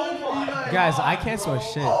even trying to be like, Guys, I can't smell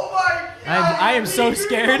shit. oh my I am so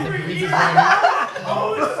scared. I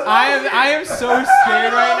am so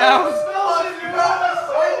scared right now.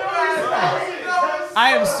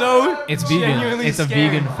 I am so. It's vegan. genuinely It's a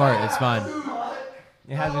scared. vegan fart. It's fine.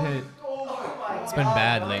 It hasn't hit. It's been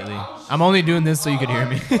bad lately. I'm only doing this so you can hear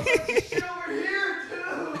me.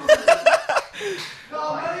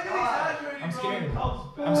 I'm scared.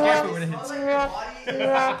 I'm scared for when it hits. Rotting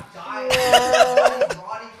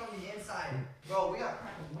from the inside. Bro, we gotta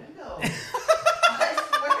crack a window. I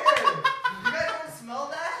swear. You guys don't smell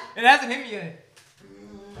that? It hasn't hit me yet.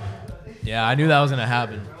 Yeah, I knew that was gonna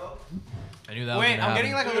happen. I knew that was Wait, gonna I'm happen.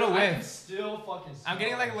 getting like a little whiff. Still fucking. I'm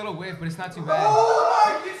getting like a little whiff, but it's not too bad.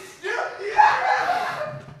 Oh my, it's still,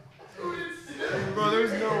 yeah! Bro,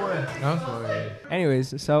 there's no way.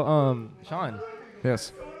 Anyways, so Sean.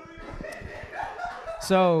 Yes.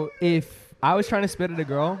 So if I was trying to spit at a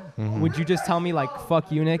girl, would you just tell me like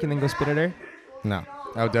 "fuck you, Nick" and then go spit at her? No.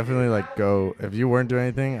 I would definitely like go if you weren't doing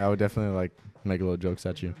anything. I would definitely like make little jokes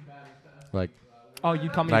at you, like Oh,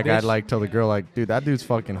 you call me like a bitch? I'd like tell the girl like, dude, that dude's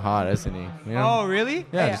fucking hot, isn't he? You know? Oh, really?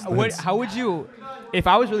 Yeah, Hey, just- what, how would you, if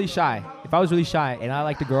I was really shy, and I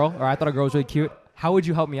liked a girl, or I thought a girl was really cute, how would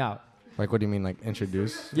you help me out? Like, what do you mean, like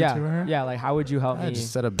introduce? you Yeah, to her? yeah. Like, how would you help I'd me?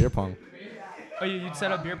 just set up beer pong. Oh, you'd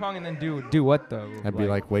set up beer pong and then do what though? I'd be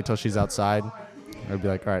like, wait till she's outside. I'd be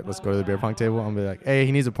like, all right, let's go to the beer pong table. I'm be like, hey,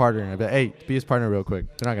 he needs a partner. I'd be like, hey, be his partner real quick.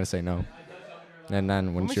 They're not gonna say no. And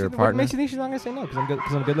then when What you're a makes partner, you think she's not gonna say no?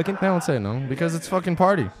 Because I'm good looking. they won't say no because it's fucking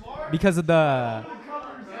party. Because of the,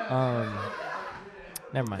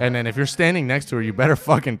 never mind. And then if you're standing next to her, you better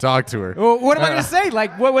fucking talk to her. Well, what am I gonna say?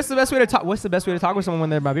 Like, what's the best way to talk? What's the best way to talk with someone when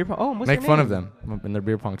they're about beer pong? Oh, what's Make their fun name? of them and their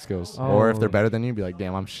beer pong skills. Or if they're Oh. better than you, be like,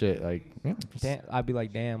 damn, I'm shit. Like, yeah, Damn, I'd be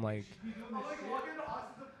like, damn, like.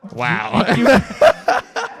 wow.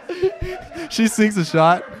 She sinks a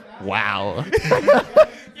shot. Wow.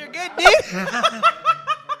 You're good, dude.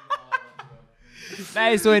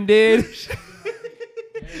 Nice one, dude.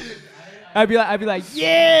 I'd be like,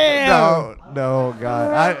 yeah. No,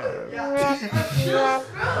 God.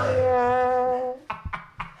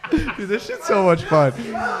 Dude, this shit's so much fun.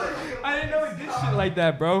 I didn't know it did shit like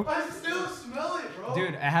that, bro. I still smell it, bro.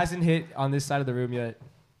 Dude, it hasn't hit on this side of the room yet.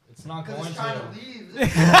 It's not going It's trying to leave.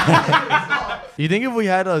 You think if we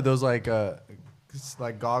had those like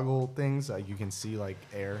goggle things, like you can see like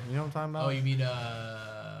air? You know what I'm talking about? Oh, you mean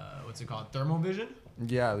what's it called? Thermal vision?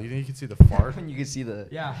 Yeah, you think you can see the fart? You can see the.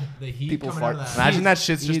 Yeah. The heat People coming out of fart. that. Imagine that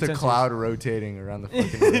shit's You just need a sensors. cloud rotating around the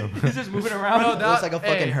fucking room. He's just moving around. Bro, It looks like a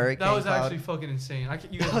fucking hurricane That was cloud. actually fucking insane.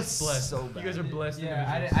 You guys That are was blessed. so You bad. guys are blessed.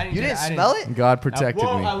 Yeah, individuals. I didn't. You get didn't I smell it? God protected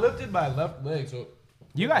Well, me. I lifted my left leg, so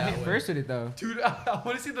You got That hit way. first with it though. Dude, I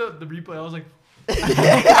want to see the replay. I was like,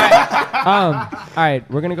 All right,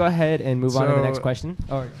 we're gonna go ahead and move on to the So- next question.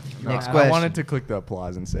 Or Next I question. wanted to click the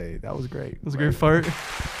applause and say that was great. that was a great fart.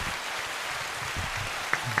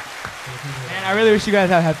 Man, I really wish you guys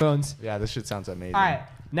had headphones. Yeah, this shit sounds amazing. All right,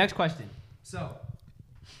 next question. So,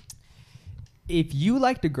 if you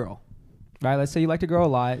liked a girl, right? Let's say you liked a girl a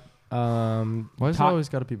lot. Why is it talk- always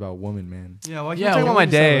got to be about women, man? Yeah, why Yeah, talking what about my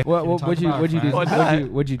would you say? day? What'd you do? What's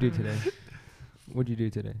that? What'd you do today? What'd you do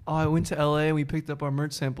today? Oh, I went to LA and we picked up our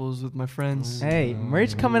merch samples with my friends. Hey,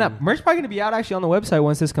 merch coming up. Merch probably gonna be out actually on the website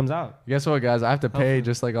once this comes out. Guess what, guys? I have to pay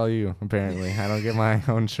just like all you. Apparently, I don't get my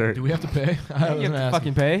own shirt. do we have to pay? I You have to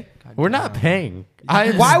fucking pay. We're not paying. I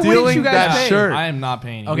am Why wouldn't stealing you guys that pay? shirt. I am not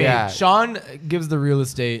paying you. Okay, Yeah. Sean gives the real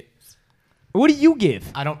estate. What do you give?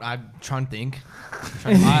 I'm trying to think.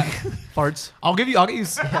 Farts. I'll get you.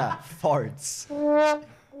 Yeah, farts.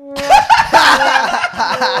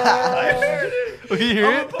 Okay, you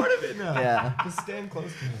hear it? Yeah. Just stand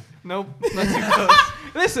close to me. Nope, not too close.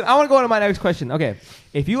 Listen, I want to go on to my next question. Okay,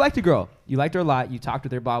 if you liked a girl, you liked her a lot, you talked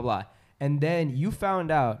with her, blah blah, and then you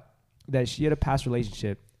found out that she had a past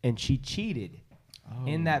relationship and she cheated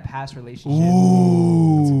in that past relationship.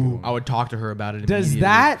 Ooh. I would talk to her about it. Does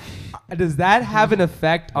that have an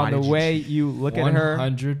effect Why on did the you way you look at her?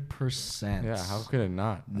 100%. Yeah, how could it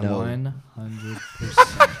not? No.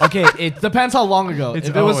 100%. Okay, it depends how long ago. It's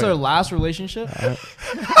If it was Owen. her last relationship,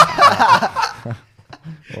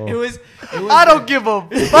 It was I don't give a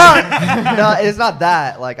fuck. No, it's not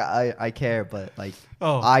that. Like I care, but like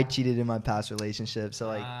Oh. I cheated in my past relationship, so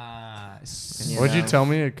like you What'd you know. tell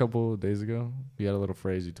me a couple of days ago? You had a little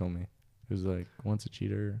phrase you told me. It was like, once a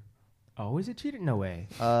cheater. Always a cheater? No way.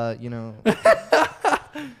 You know,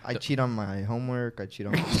 I cheat on my homework. I cheat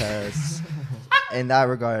on my tests. In that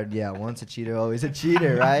regard, yeah, once a cheater, always a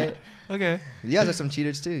cheater, right? Okay. You guys are some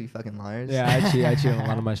cheaters too, you fucking liars. Yeah, I cheat on a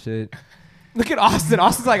lot of my shit. Look at Austin.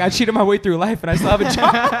 Austin's like, I cheated my way through life and I still have a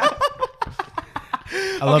job.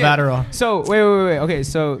 I love Adderall. So wait. Okay,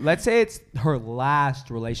 so let's say it's her last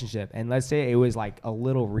relationship, and let's say it was like a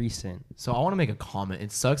little recent. So I want to make a comment.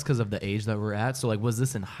 It sucks because of the age that we're at. So like, was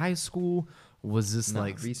this in high school? Was this No,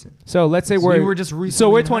 like recent. So let's say So we you were just So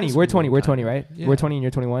recently we're in high 20. We're school, 20. We're kind 20, of. right? Yeah. We're 20 and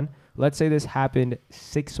you're 21. Let's say this happened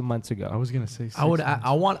 6 months ago. I was gonna say. I would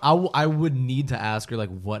I would need to ask her like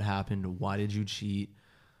what happened? Why did you cheat?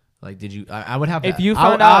 Like did you I would have If to, you I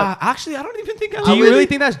found would- out- actually I don't even think I Do would you really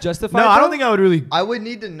think that's justified? No, I though? don't think I would really I would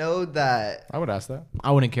need to know that. I would ask that.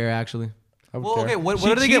 I wouldn't care actually. I would Well, care. okay. What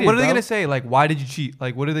She are they? cheated, What are they bro. gonna say? Like, why did you cheat?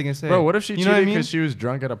 Like, what are they gonna say? Bro, what if she You know what I cheated mean? because she was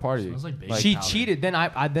drunk at a party? Smells like baby She powder. cheated. Then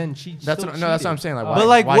I then she. That's still what, no, that's what I'm cheated. saying. Like, why, But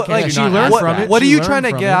like, why what, can't like you she not learned ask what, from that? it? what are She you learned trying to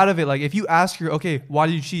from get it. out of it? Like, if you ask her, okay, why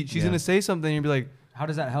did you cheat? She's Yeah. gonna say something. And you'd be like, How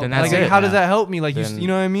does that help? Then like, that's it. how does that help me? Like, Then you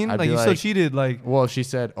know what I mean? I'd Like, be you still like- cheated. Like, Well, she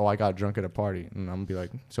said, "Oh, I got drunk at a party," and I'm gonna be like,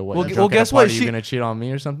 "So what? Well, you're well, drunk at a guess what? party, She- you gonna cheat on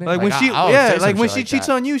me or something?" like when she, I would yeah, say like some when shit she like cheats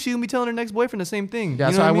that. on you, she's gonna be telling her next boyfriend the same thing. Yeah,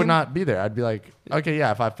 you know so what I mean? would not be there. I'd be like, okay, yeah,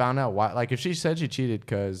 if I found out why, like if she said she cheated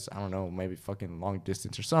because I don't know, maybe fucking long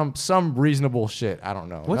distance or some reasonable shit. I don't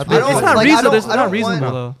know. What's Nothing- real- it's not like, I reasonable. don't- It's I not don't reasonable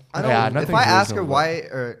want- though. I don't. Yeah, if nothing's I ask her reasonable. why,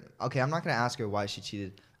 or okay, I'm not gonna ask her why she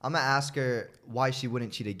cheated. I'm gonna ask her why she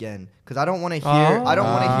wouldn't cheat again, because I don't want to hear. I don't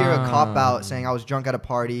want to hear a cop out saying I was drunk at a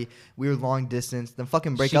party, we were long distance. Then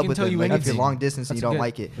fucking break She up can with tell them. you Like, if anything. you're long distance and you That's a don't good-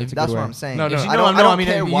 like it, that's a that's good what way. I'm saying. No, no. If she, I no, don't. no, I don't I mean,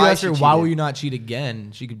 care if you why ask she her why cheated. will you not cheat again,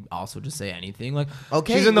 she could also just say anything. Like,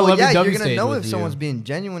 Okay, she's in the well, yeah, lovey-dovey you're gonna stage know with if you. someone's being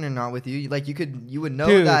genuine or not with you. Like you would know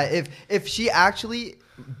Dude. that if she actually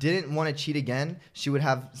didn't want to cheat again, she would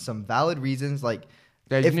have some valid reasons. Like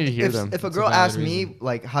Yeah, you if, need to hear them. if a It's a girl valid asked me reason.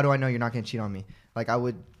 like, how do I know you're not gonna cheat on me? Like I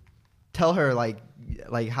would tell her like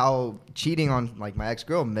how cheating on like my ex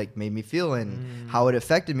girl made me feel and how it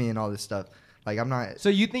affected me and all this stuff. Like I'm not. So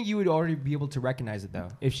you think you would already be able to recognize it though,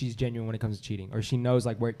 if she's genuine when it comes to cheating, or she knows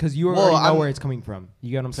like where, because you Well, already know I'm- where it's coming from.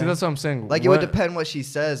 You get what I'm See, saying? that's what I'm saying. Like it would What- depend what she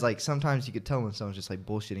says. Like sometimes you could tell when someone's just like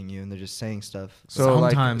bullshitting you and they're just saying stuff. So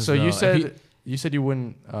like, Sometimes, so though, you if said you said you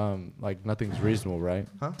wouldn't like nothing's reasonable, right?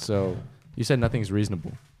 Huh? So you said nothing's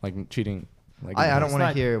reasonable, like cheating. Like I don't It's want to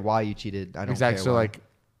not- hear why you cheated. I don't exactly. care So why. like,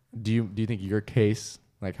 do you think your case,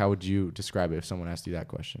 like, how would you describe it if someone asked you that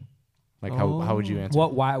question? Like how would you answer?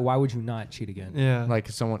 What? Why would you not cheat again? Yeah. Like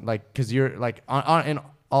someone like because you're like in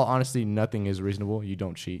all honesty, nothing is reasonable. You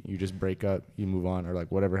don't cheat. You just break up. You move on, or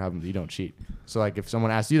like whatever happens, you don't cheat. So like if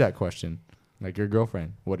someone asks you that question, like your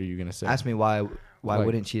girlfriend, what are you gonna say? Ask me why I Like,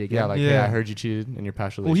 wouldn't cheat again. Yeah, like hey, Yeah. I heard you cheated in your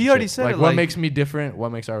past Well, relationship. he already said like it, what like- makes me different?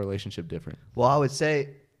 What makes our relationship different? Well, I would say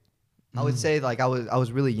like I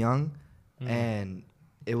was really young, and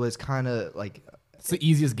it was kind of like It's the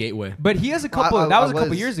easiest gateway. But he has a couple. I that was a couple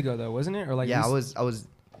was- years ago though, wasn't it? Or like yeah, I he's- was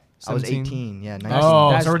 17? 18. Yeah, 19.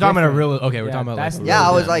 Oh, that's so we're talking about a different. real. Okay, we're Yeah, talking about that's like. a yeah, real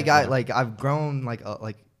I was different- like I've grown like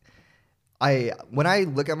I when I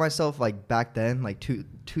look at myself like back then, like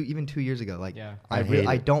even 2 years ago, like Yeah. I hate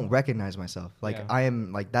I it. don't recognize myself. Like Yeah. I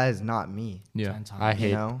am like that is not me. Yeah. 10 times. I You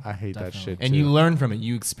hate know? I hate that Definitely. shit. And too. you learn from it.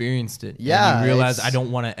 You experienced it. Yeah, And you realize it's- I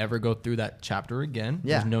don't want to ever go through that chapter again.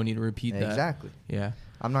 Yeah. There's no need to repeat that. Exactly. Yeah.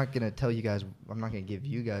 I'm not gonna tell you guys. I'm not gonna give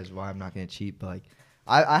you guys why I'm not gonna cheat. But like,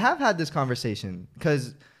 I have had this conversation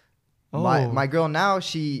because my girl now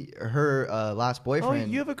her last Oh,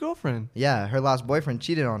 boyfriend. you have a girlfriend. Yeah, her last boyfriend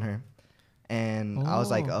cheated on her, and I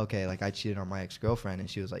was like, Oh. okay, like I cheated on my ex girlfriend, and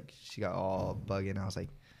she was like, she got all buggy, and I was like,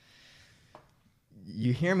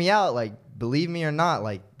 you hear me out, like believe me or not,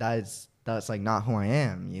 like that's like not who I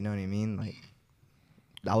am. You know what I mean? Like,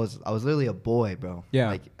 I was literally a boy, bro. Yeah.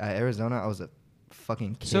 Like at Arizona, I was a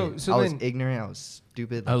fucking kid. So I was then- ignorant. I was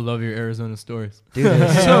stupid. I love your Arizona stories. Dude, it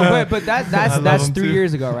was- So, but that's I love that's him 3 too.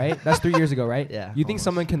 years ago, right? That's 3 years ago, right? Yeah, You think almost.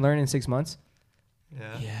 someone can learn in 6 months?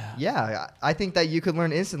 Yeah. Yeah. yeah, I think that you could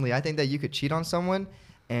learn instantly. I think that you could cheat on someone,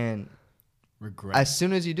 and Regret. as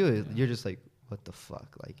soon as you do it, you're just like, what the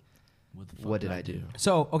fuck? Like, the fuck what did I do?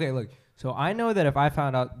 So okay, look. So I know that if I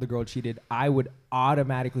found out the girl cheated, I would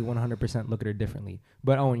automatically 100% look at her differently.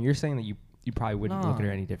 But Owen, you're saying that you probably wouldn't look at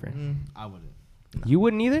her any different. Mm, I wouldn't. You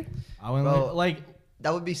wouldn't either. I wouldn't Well, like.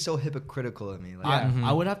 that would be so hypocritical of me. Like, Yeah.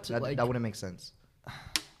 I would have to that, like. that wouldn't make sense.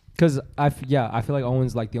 Because I feel like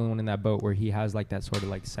Owen's like the only one in that boat where he has like that sort of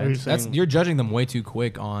like sense. You're judging them way too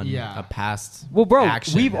quick on a past. Well, bro,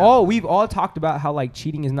 action. we've all talked about how like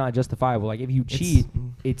cheating is not justifiable. Like if you cheat,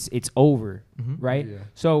 it's over, right? Yeah.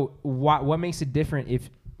 So what makes it different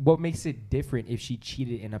if she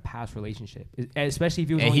cheated in a past relationship, especially if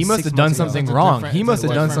it was only he must 6 have done months ago? something It's a wrong. different- He it's a must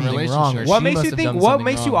have done different something wrong. relationship. Or What she makes must you have think? done What something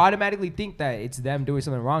makes you wrong. automatically think that it's them doing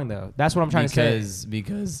something wrong though? That's what I'm trying to say.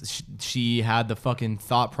 Because she had the fucking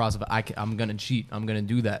thought process of I'm gonna cheat. I'm gonna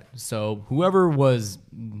do that. So whoever was,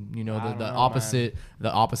 I don't the know, opposite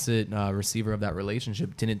receiver of that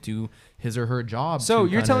relationship didn't do his or her job. So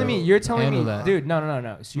to you're kind telling of me, handle that. dude?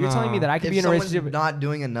 No. So you're telling me that I could If be in a someone's relationship. not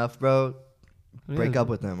doing enough, bro, break Yeah. up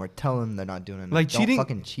with them or tell them they're not doing enough. Like, Don't cheating-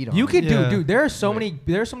 fucking cheat on You them. could Yeah. dude. There are so many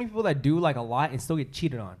people that do like a lot and still get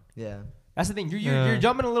cheated on. Yeah. That's the thing. You're Yeah.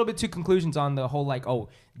 jumping a little bit to conclusions on the whole like, oh,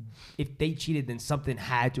 if they cheated, then something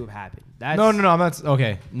had to have happened. That's, No. I'm not.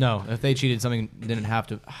 Okay. No. If they cheated, something didn't have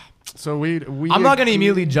to. So we I'm not gonna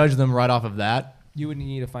immediately judge them right off of that. You would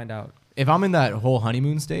need to find out. If I'm in that whole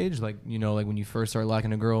honeymoon stage, like like when you first start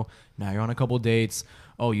liking a girl, now you're on a couple dates.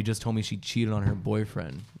 Oh, you just told me she cheated on her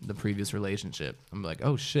boyfriend, the previous relationship. I'm like,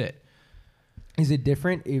 oh shit. Is it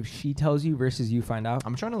different if she tells you versus you find out?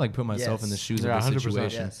 I'm trying to like put myself in the Yes. shoes Yeah, of the 100%.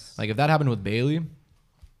 situation. Yes. Like if that happened with Bailey,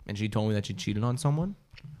 and she told me that she cheated on someone.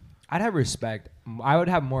 I'd have respect. I would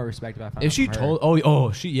have more respect if I found If out she from her.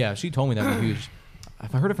 told, she told me that was huge.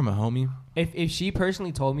 If I heard it from a homie, If she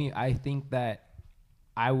personally told me, I think that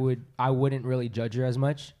I wouldn't really judge her as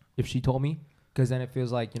much if she told me, because then it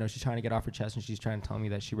feels like she's trying to get off her chest and she's trying to tell me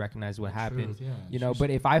that she recognized what happened. yeah. But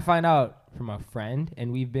if I find out from a friend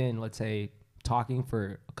and we've been, let's say, talking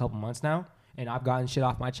for a couple months now, and I've gotten shit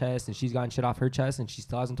off my chest and she's gotten shit off her chest and she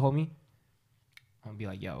still hasn't told me, I'm gonna be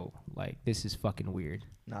like, yo, like this is fucking weird.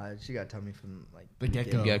 Nah, she gotta tell me from like The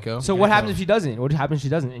get-go. Gecko. So what happens if she doesn't? What happens if she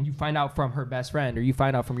doesn't? And you find out from her best friend, or you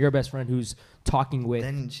find out from your best friend who's talking with.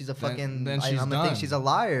 Then she's a fucking. then she's I'm gonna think done. she's a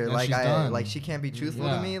liar. Then Like she's done. like she can't be truthful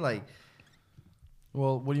to Yeah. me. Like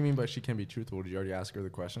Well, what do you mean by she can't be truthful? Did you already ask her the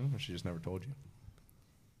question, or she just never told you?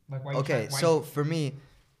 Like, why okay, so for me,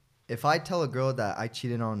 if I tell a girl that I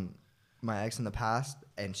cheated on my ex in the past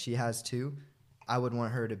and she has too, I would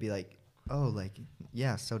want her to be like, oh, like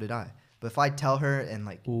yeah, so did I. But if I tell her and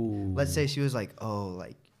like, let's say she was like, oh,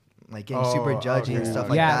 like getting super judgy and okay. stuff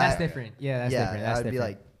like yeah, that. that's different. Yeah, that's different. That's I'd be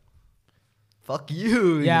different. like, fuck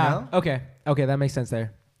you. yeah. You know? Okay, that makes sense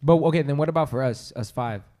there. But okay, then what about for us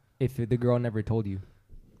five? If the girl never told you,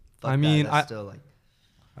 Fuck I mean, that's still like.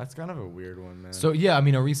 That's kind of a weird one, man. So yeah, I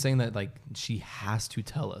mean, are we saying that like she has to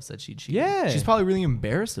tell us that she cheated? Yeah. She's probably really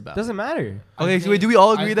embarrassed about it. doesn't matter. Okay, so wait, do we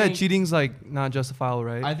all agree that cheating's like not justifiable,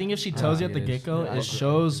 right? I think if she tells you at the it is. get-go, Yeah, it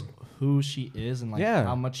shows who she is and like Yeah.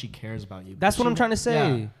 how much she cares about you. That's what She I'm trying to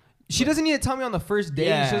say. yeah. She doesn't need to tell me on the first date.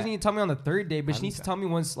 Yeah. She doesn't need to tell me on the third date, but she needs to tell me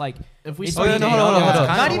once, like, If we it's start yeah, no, dating, hold on, yeah, hold on. it's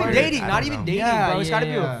not kinda even weird. dating, I not don't even know. dating, Yeah, bro. It's got to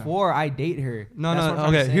be yeah. before I date her. No, That's what I'm no.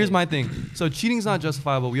 trying to Okay, say. here's my thing. So cheating's not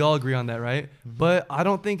justifiable. We all agree on that, right? But I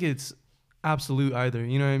don't think it's absolute either.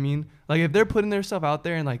 You know what I mean? Like if they're putting their stuff out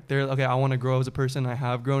there and like they're okay, I want to grow as a person. I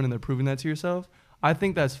have grown, and they're proving that to yourself. I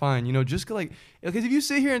think that's fine. Just like because if you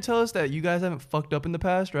sit here and tell us that you guys haven't fucked up in the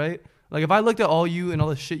past, right? Like if I looked at all you and all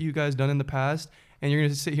the shit you guys done in the past, and you're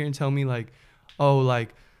gonna sit here and tell me like, oh,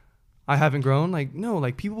 like I haven't grown. Like no,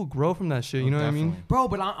 like people grow from that shit. You know what I mean? Bro,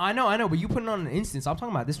 but I know, but you put it on an instance. I'm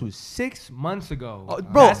talking about this was 6 months ago.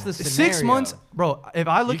 Bro, That's the 6 scenario. months, bro. If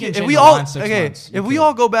I look can at, if change we the all, line 6 okay, months. You if we could.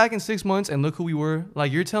 all go back in 6 months and look who we were,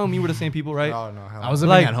 like you're telling me we're the same people, right? Oh no, hell I was no.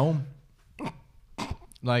 living Like- at home.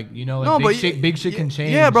 Like No, big but shit, big shit yeah, can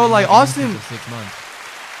change. yeah, bro, in, like, an Austin- instant of 6 months.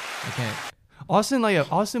 I can't.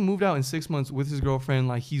 Austin moved out in 6 months with his girlfriend.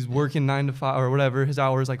 Like he's working 9 to 5 or whatever, his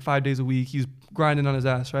hours like 5 days a week. He's grinding on his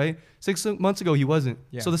ass, right? 6 months ago he wasn't.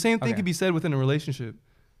 Yeah. So the same thing Okay. could be said within a relationship.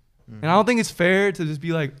 And I don't think it's fair to just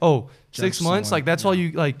be like, oh, Judge 6 months, someone, like that's yeah. all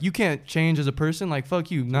you like. You can't change as a person. Like fuck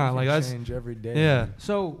you, nah. Like that's change every day. yeah.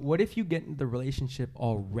 So what if you get in the relationship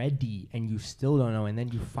already and you still don't know, and then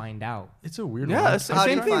you find out? It's a weird Yeah, one. it's the How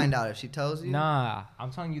do same you thing. find out if she tells you? Nah, I'm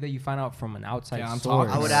telling you that you find out from an outside Yeah, I'm source.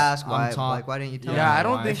 talking- I would ask I'm why. talk- Like why didn't you tell Yeah, me? I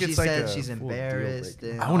don't Why? think If it's she like said a she's full deal embarrassed.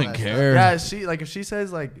 breaker. and I all wouldn't that stuff. care. Yeah, if she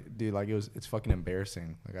says like, dude, like it's fucking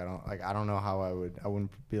embarrassing. Like I don't know how I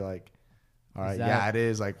wouldn't be like, all right, that- yeah, it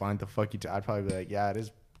is. Like, why the fuck you? I'd probably be like, yeah, it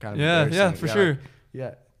is kind of. Yeah, embarrassing. yeah, for sure. Like,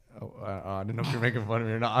 yeah. Oh, I didn't know if you're making fun of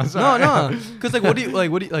me or not. I'm No, sorry. no. Because like, what do you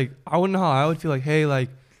like? I wouldn't know how I would feel like, hey, like,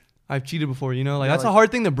 I've cheated before. You know, like Yeah, that's a like-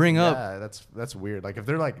 hard thing to bring up. Yeah, that's weird. Like if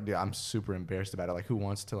they're like, dude, I'm super embarrassed about it. Like who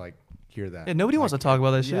wants to like hear that? Yeah, nobody wants Like, to talk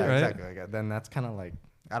about that shit, yeah, right? exactly. Like, then that's kind of like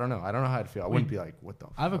I don't know. I don't know how I'd feel. I wouldn't be like, what the.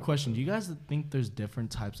 I have a question. Do you guys think there's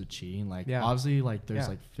different types of cheating? Like, Yeah. obviously, like there's Yeah.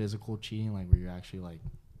 like physical cheating, like where you're actually like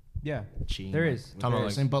Yeah. cheating. There like, is. with Talking about,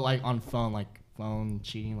 person, but like on phone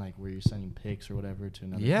cheating, like where you're sending pics or whatever to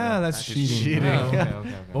another. Yeah, girl. that's That's cheating. cheating. Oh,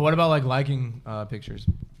 okay. But what about like liking pictures?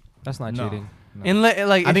 That's not No. cheating. No. And like,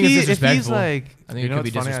 I if, think it's if he's disrespectful. like, I think You it know could be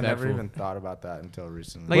what's funny? I disrespectful. never even thought about that until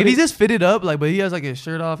recently. like if he's just fitted up, like, but he has like his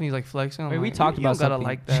shirt off and he's like flexing. I'm Wait, we like, talked you about don't gotta something.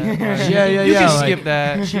 like that. Cheating- Like, Yeah, you can like- skip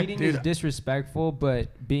that. Cheating is disrespectful,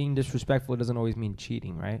 but being disrespectful doesn't always mean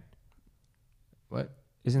cheating, right? What?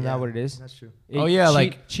 Isn't Yeah, that what it is? That's true. Oh, yeah,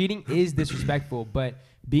 like- cheating is disrespectful, but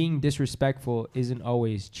being disrespectful isn't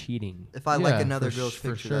always cheating. If I Yeah, like another for girl's for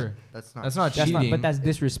picture, sure. that's not. That's not That's cheating. not, but that's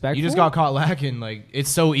disrespectful. You just got caught lacking. Like it's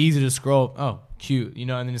so easy to scroll. Oh, cute, you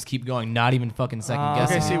know, and then just keep going, not even fucking second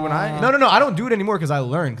guessing. Okay, see, when I No, I don't do it anymore because I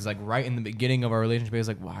learned. Because like right in the beginning of our relationship, I was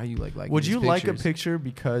like, why are you like would these you like a pictures? picture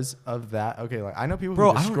because of that? Okay, like I know people Bro,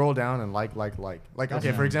 who just I don't- scroll down and like. Like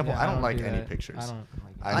okay, for example, Yeah, I don't like do any that. pictures. I don't like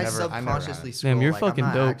I I never subconsciously had. scroll. Damn, you're like, fucking I'm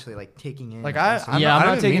not dope. actually like taking in. Like and I, stuff. I'm Yeah, not, I'm I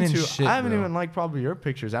not didn't taking mean in to. shit, I haven't bro. even liked probably your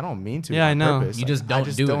pictures. I don't mean to. Yeah, I on know. purpose. You just I don't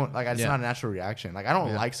just do it. don't like. It's Yeah. not a natural reaction. Like I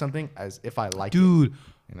don't like something as if I like Dude, it.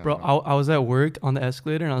 You know? bro, I was at work on the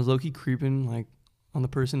escalator and I was low key creeping like on the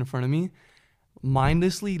person in front of me,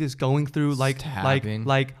 mindlessly just going through like Tapping.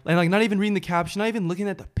 not even reading the caption, not even looking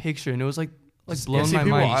at the picture, and it was like blowing see, my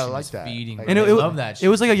people mind. are like Just that. feeding, Like, And bro. it, They it, love that shit. it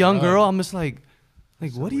was like a young Bro. girl. I'm just like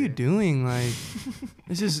what are you doing? Like,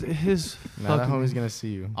 it's just his now that fucking homie's gonna see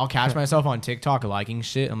you. I'll catch myself on TikTok liking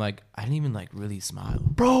shit. I'm like, I didn't even like really smile,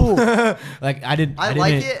 bro. like I did. I didn't-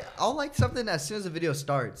 like it. I'll like something as soon as the video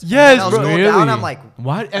starts. Yes, And then I'll bro. scroll Really? down. I'm like,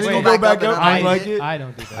 What? And Let's then go you go back back up up. and I I like like it. I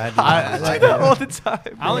don't do that. I I do that all the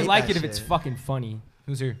time. I only hate like that it if it's shit. fucking funny.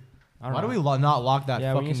 Who's here? I don't Why do know. we not lock that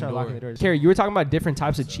Yeah, we need fucking to start door? locking the doors. Carrie, you were talking about different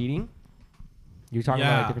types of cheating. You're talking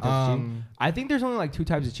about like, different types of cheating. um, I think there's only like two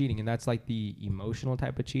types of cheating, and that's like the emotional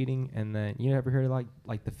type of cheating, and then you ever heard of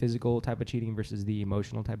like the physical type of cheating versus the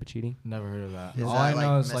emotional type of cheating? Never heard of that. is All that I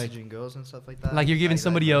know like is like messaging girls and stuff like that? Like you're giving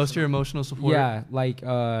somebody else your personal- emotional support. Yeah, like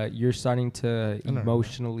you're starting to don't know.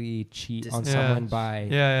 emotionally cheat on Yeah. someone by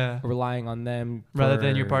Yeah. relying on them Rather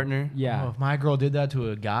than your for- partner. Yeah, Oh, if my girl did that to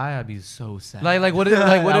a guy, I'd be so sad. Like what if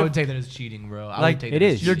like what I if would take that as cheating, bro. I Like, would take it that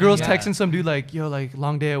as is. your cheating. girl's Yeah. texting some dude like, yo, like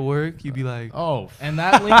long day at work, you'd be like, Oh, and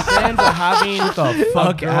that links into having the a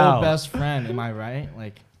fuck girl out. best friend. Am I right?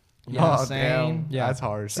 Like, you know Oh, what I'm saying? damn. Yeah. That's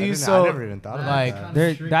harsh. See, I, so, I never even thought about like, that.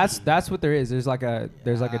 there. That's what there is. There's like a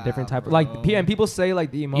different type of like and people say like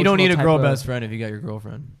the emotional. you don't need a type girl of- best friend if you got your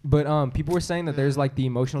girlfriend. But people were saying that there's like the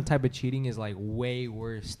emotional type of cheating is like way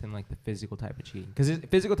worse than like the physical type of cheating. Because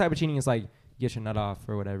physical type of cheating is like you get your nut off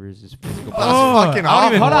or whatever. It's just physical. Oh, fucking I don't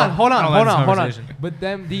even- hold I don't like this on. conversation. But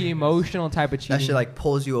then the emotional type of cheating. That shit like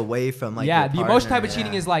pulls you away from like. yeah, your the partner, emotional type of yeah.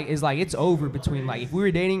 cheating is like it's over between like if we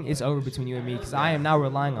were dating, it's over between you and me because I am now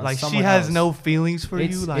relying on like she someone has else. no feelings for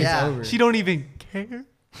It's- you. Like Yeah. over. she don't even care.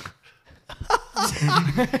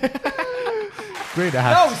 Great to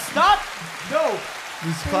have. No, stop. No.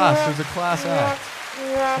 This class. It was a class act.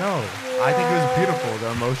 No, I think it was beautiful.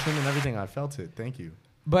 The emotion and everything. I felt it. Thank you.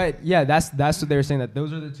 But yeah, that's what they were saying, that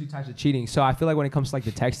those are the two types of cheating. So I feel like when it comes to like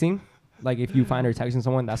the texting, like if you find her texting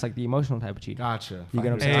someone, that's like the emotional type of cheating. Gotcha. You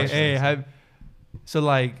get what I'm saying? So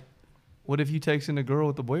like, what if you texting a girl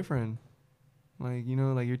with a boyfriend? Like, you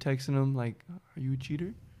know, like you're texting him like, are you a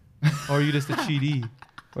cheater? Or are you just a cheatee?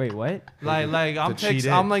 Wait, what? Like I'm cheat it.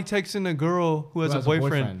 I'm like texting a girl who has a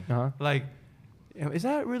boyfriend. Uh-huh. Like, is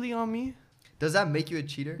that really on me? Does that make you a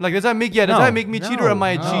cheater? Like, does that make does No. that make me a cheater or am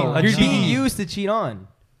I a No. cheat? A You're being cheatee? used to cheat on.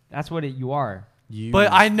 That's what you are.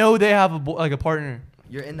 But I know they have a partner.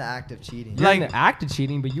 You're in the act of cheating. You're Like- in the act of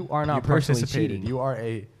cheating, but you are not you personally participated. cheating. You are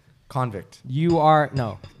a convict. You are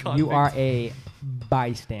no. You Convict. are a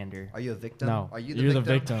bystander. Are you a victim? No. Are you You're the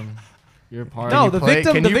victim. You're part. No, you the play-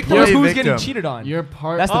 victim. can The you victim is play who's victim? getting cheated on. You're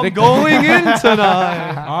part. That's the I'm victim. going in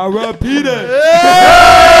tonight. I repeat it.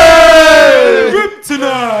 Rip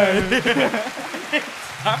tonight.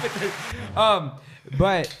 Stop it.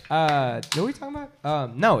 But what are we talking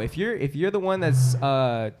about? No, if you're the one that's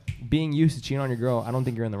being used to cheat on your girl, I don't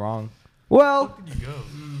think you're in the wrong. Well,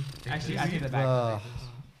 actually, I take that back.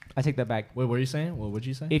 I take that back. Wait, what are you saying? What would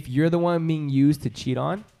you say? If you're the one being used to cheat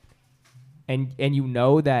on, and you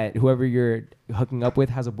know that whoever you're hooking up with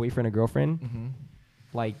has a boyfriend or girlfriend,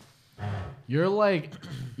 like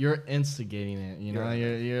you're instigating it. You know,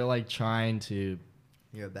 you're like trying to.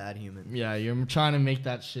 You're a bad human. Yeah, you're trying to make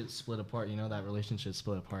that shit split apart. You know, that relationship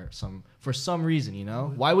split apart. For some reason. You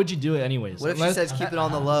know, why would you do it anyways? What if she says keep it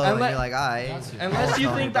on the low and unless- you're like, Unless you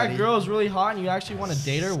think that girl is really hot and you actually want to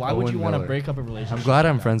date her, why would Owen you want to Miller. break up a relationship? I'm glad like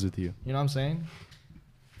I'm that? friends with you. You know what I'm saying?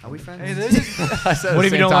 Are we friends? Hey, this is I said What the if you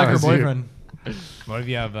same don't like time her as you. boyfriend? What if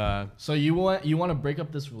you have? So you want to break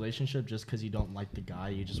up this relationship just because you don't like the guy?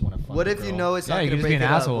 You just want to fuck What the if you girl? know it's Yeah, not you gonna could just be break an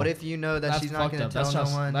it up? asshole. What if you know that That's she's not fucked gonna up. tell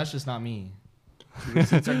no one? That's just not me.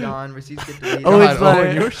 Receipts are gone. Receipts get deleted. Oh, God, it's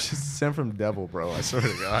like- you're just sent from devil, bro. I swear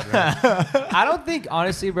to God. Man. I don't think,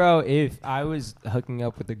 honestly, bro, if I was hooking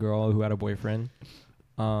up with a girl who had a boyfriend,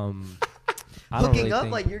 I don't Hooking really up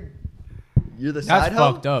think, like you're the That's side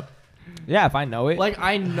hoe. fucked up. yeah, if I know it, Like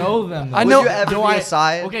I know them. Though. I Would know- you ever Do be I a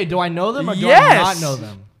side? Okay, do I know them or do I Yes! not know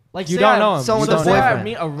them? Like You say don't I- know 'em. Someone's You a don't say know 'em. I boyfriend.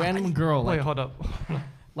 meet a random girl. Wait, Like, hold up.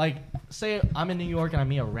 like say I'm in New York and I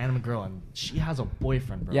meet a random girl and she has a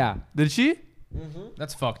boyfriend, bro. yeah. Did she?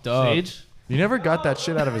 That's fucked up. Sage. You never got that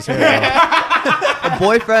shit out of his head. Bro. A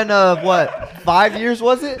boyfriend of what? 5 years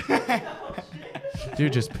was it?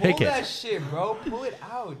 Dude, just pick Pull that it. shit, bro. Pull it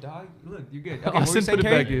out, dog. Look, you're good. Okay, Austin, what were you saying, put it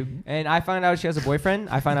Carrie? back in. And I find out she has a boyfriend.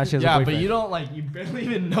 I find out she has a Yeah, boyfriend. but you don't like you barely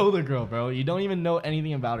even know the girl, bro. You don't even know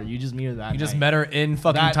anything about her. You just meet her that You just night. met her in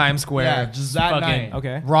fucking That- Times Square. yeah, just that fucking night.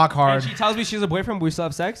 Okay. rock hard. And she tells me she has a boyfriend, but we still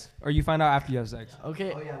have sex? Or you find out after you have sex?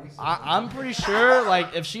 Okay, I'm pretty sure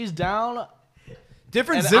like if she's down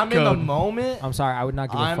Different and zip I'm in the code. moment, I'm sorry. I would not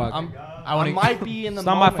give a fuck. I might be in the It's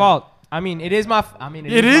not my moment. fault. I mean, it is my. I mean,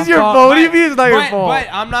 It is is my your fault, fault. What do you but- mean it's not your but- fault? But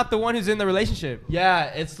I'm not the one who's in the relationship. Yeah,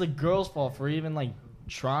 it's the girl's fault for even like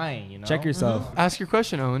trying, you know? Check yourself. Ask your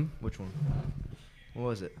question, Owen. Which one? What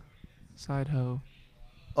was it? Side hoe.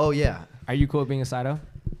 Oh yeah, Are you cool with being a sido?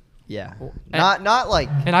 yeah. Not like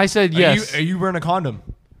And I said yes. Are you wearing a condom?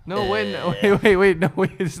 No, wait, no, wait, no,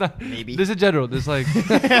 wait. It's not. Maybe. This is general. This like.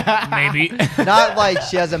 Maybe. not like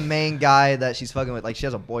she has a main guy that she's fucking with. Like she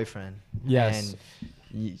has a boyfriend. Yes. And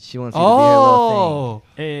she wants you to be her little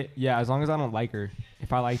Oh. Yeah, as long as I don't like her.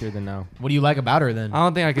 If I liked her, then no. What do you like about her then? I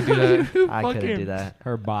don't think I could do that. thing. I couldn't do that.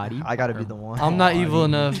 Her body. I gotta be the one. I'm not evil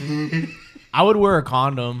enough. I would wear a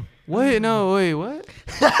condom. Wait, no, wait, what?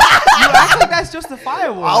 You act like that's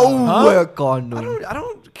justifiable. I'll wear a condom. I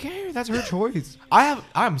don't care. That's her choice.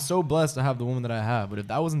 I'm so blessed to have the woman that I have. But if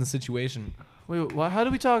that wasn't the situation, Wait, what? How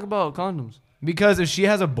do we talk about condoms? because if she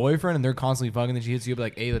has a boyfriend and they're constantly fucking, then she hits you up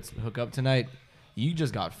like, "Hey, let's hook up tonight." You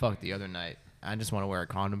just got fucked the other night. I just want to wear a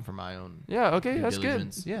condom for my own. Yeah, okay, due that's good.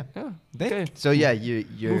 diligence. Yeah. Yeah. Thank- Okay. So yeah,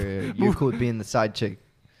 you're cool with being the side chick.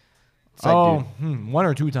 Side Oh, one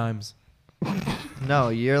or two times. dude. No,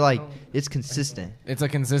 you're like it's consistent. It's a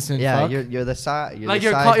consistent. Yeah, fuck. you're the side. You're Like the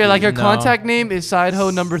your side your dude. No. contact name is side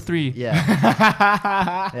hoe number 3.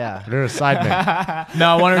 Yeah. Yeah. You're a sideman.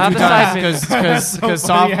 No, one or Not two the times side because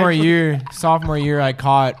sophomore year, I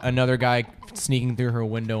caught another guy sneaking through her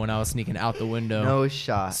window when I was sneaking out the window. No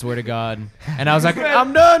shot. Swear to God. And I was like,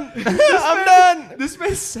 I'm done. I'm done. This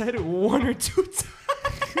man said one or two times.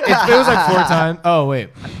 It was like 4 times. Oh, wait.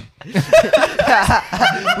 1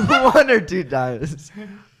 or 2 times.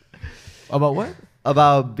 About what?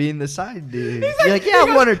 About being the side dude. You're like,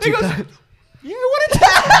 yeah, 1 or 2 times. Yeah, one or two.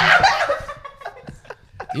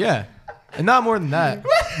 Yeah. And not more than that.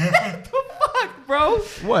 Fuck, bro.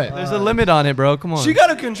 What? There's a limit on it, bro. Come on. She got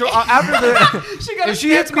to control. After the. She got If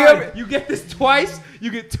she hits me up. You get this twice. You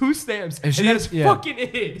get 2 stamps. If she and hits- that's yeah. fucking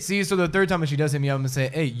it. See, so the third time when she does hit me up, I'm going to say,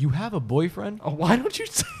 hey, you have a boyfriend? Oh, why don't you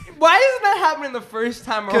say? Why isn't that happening the first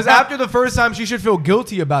time? Because after the first time, she should feel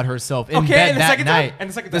guilty about herself in Okay, bed and the that second time? night. And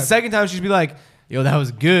the second The time? second time, she'd be like, yo, that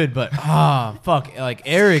was good, but fuck, like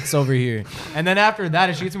Eric's over here. And then after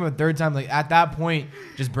that, if she hits me a third time, like at that point,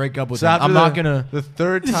 just break up with So him. after I'm not gonna. the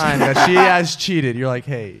third time that she has cheated, you're like,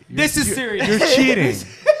 hey, this is serious. you're cheating.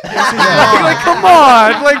 You're like, come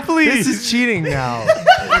on, like please. This is cheating now.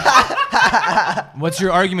 What's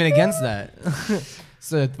your argument against that?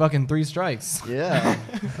 It's a fucking 3 strikes. Yeah.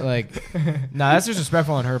 Like, nah, that's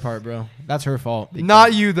disrespectful on her part, bro. That's her fault.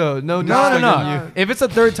 Not you though. No, No. If it's a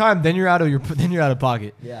third time, then you're out of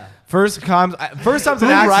pocket. Yeah. First time's an Who accident.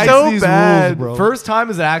 writes so these bad, rules, bro? First time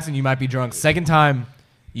is an accident, you might be drunk. Second time,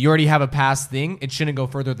 you already have a past thing. It shouldn't go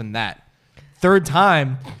further than that. Third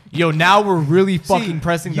time, yo, now we're really fucking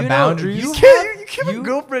pressing the boundaries.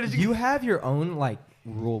 You have your own like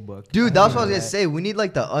rule book. Dude, that's what I was gonna say. We need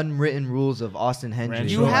like the unwritten rules of Austin Hendry.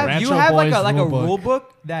 You have Rancho like Boys a rule book. rule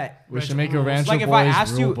book that We should make a Rancho like if I Boys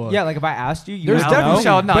asked you, rule book. yeah, like if I asked you, you There's would definitely know,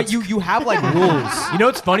 shall not. but you have like rules. You know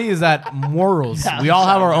what's funny is that morals. We all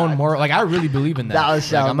have our own moral. Like I really believe in that. Thou Like,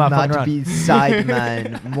 shalt I'm not fucking not around. be side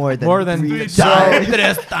man more than More than 3 so- times.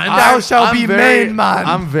 Thou shalt be main man.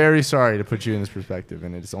 I'm very sorry to put you in this perspective,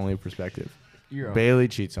 and it's only a perspective. Bailey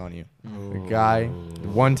cheats on you. The guy,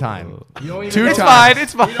 1 time. You don't even 2 know- It's times. fine.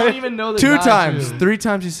 It's You don't fine. even know the 2 guy, times. too. 3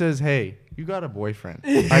 times he says, hey, you got a boyfriend.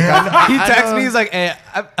 Like, He texts me. He's like, "Hey,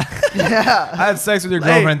 Yeah. I had sex with your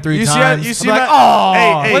girlfriend 3 you see times. you see I'm him like, at- oh.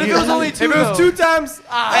 Hey, What if you- it was only 2? If it was 2 times,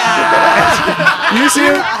 you see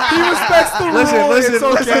him. he respects the Listen, rule. listen, It's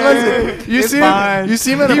listen, okay. listen. You It's see fine. him. You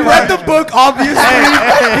see him at He a read party. the book,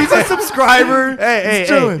 obviously. He's a subscriber. Hey, He's hey,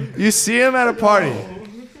 chilling. hey. You see him at a party.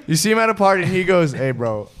 You see him at a party, and he goes, "Hey,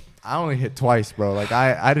 bro, I only hit twice, bro. Like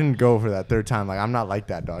I didn't go for that 3rd time. Like I'm not like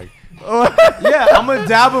that, dog." Yeah, I'm gonna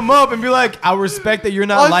dab him up and be like, I respect that you're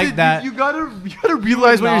not Honestly, like that. You gotta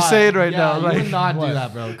realize what you're saying right now. You Like, would not What? do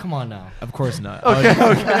that, bro. Come on now. Of course not. Okay,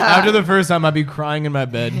 After the first time, I'd be crying in my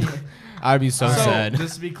bed. I'd be so sad.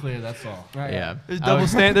 Just to be clear, that's all. Right. Yeah.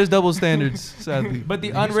 there's double standards, sadly. But the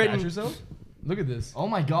Did you scratch unwritten. yourself? Look at this. Oh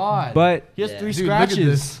my god. But he has Yeah. 3 Dude, look at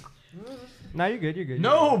scratches. now you're good. You're good.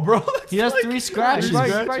 No, bro. He has 3 scratches. Right,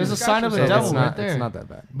 There's a scratch sign of a yourself. devil it's right not. there. It's not that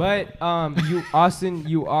bad. But you, Austin,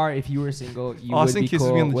 you are, if you were single, you Austin would be kisses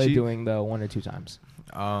cool me on the with cheek. doing the 1 or 2 times.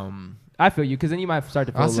 Um, I feel you, because then you might start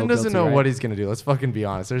to feel a Austin little doesn't guilty, know right? what he's gonna do. Let's fucking be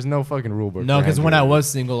honest. There's no fucking rule book. no, for because him when to I do. was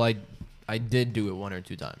single, I did do it 1 or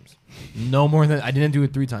 2 times. No more than I didn't do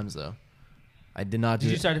it 3 times though. I did not do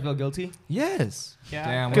Did you it. start to feel guilty? Yes.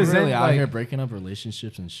 Damn, we're 'Cause really then, out like- here breaking up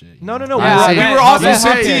relationships and shit. you No, know? no, no. Yeah, we I were bet. also Yeah,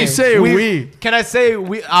 15. You say we. Can I say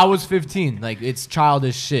we? I was 15. Like it's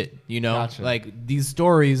childish shit. You know, Gotcha. like these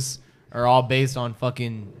stories are all based on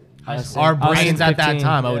fucking Us our and- us brains and at that 15,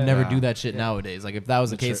 time. I would yeah. never Yeah. do that shit nowadays. Like if that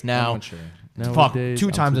was the case Mature- now, mature. fuck,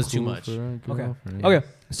 2 times is too much. Okay. Yeah. Okay.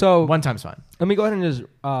 So 1 time's fine. let me go ahead and just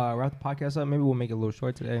wrap the podcast up. Maybe we'll make it a little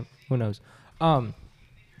short today. Who knows?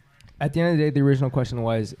 At the end of the day, the original question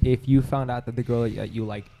was, if you found out that the girl that you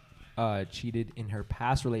like cheated in her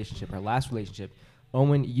past relationship, her last relationship,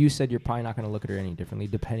 Owen, you said you're probably not going to look at her any differently,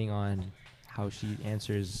 depending on how she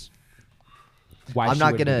answers. Why I'm she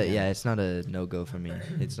not would do gonna. it. Yeah, it's not a no go for me.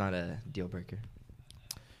 It's not a deal breaker.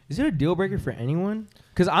 Is it a deal breaker for anyone?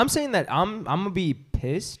 Because I'm saying that I'm gonna be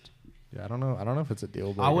pissed. Yeah, I don't know. I don't know if it's a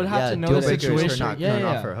deal breaker. I would have Yeah, to know deal the breaker is her situation. not Yeah, cutting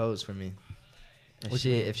yeah. off her hose for me.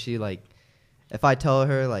 If she like, if I tell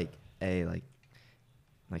her like, hey, like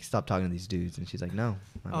stop talking to these dudes, and she's like, no.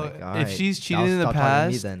 I'm Oh, like, if all right, she's cheated I'll in the stop talking to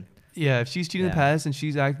me past, then. Yeah, if she's cheating in the Yeah. past and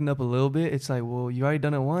she's acting up a little bit, it's like, well, you already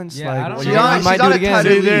done it once. Yeah, like, I don't well, know. you She's might on do a it again. tighter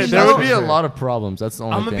See, leash. there She's would on be a her. lot of problems. That's the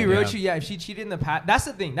only I'm gonna thing. be real yeah. with you. Yeah, if she cheated in the past, that's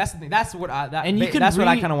the thing. That's the thing. That's what I. That, And you ba- can that's what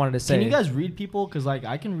I read- kind of wanted to say. Can you guys read people? Because like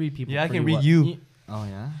I can read people. Yeah, I can pretty read well. you. Oh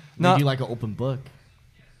yeah. No. Read you like an open book.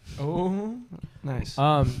 Oh. Nice.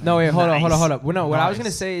 No, wait, hold on. Nice. Well, no, what I was gonna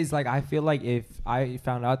Nice. say is like I feel like if I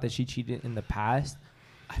found out that she cheated in the past,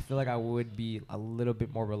 I feel like I would be a little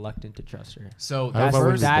bit more reluctant to trust her. So I hope that's I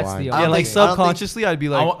wouldn't first. be That's blind. the I yeah, don't like think- I don't think- subconsciously, I'd be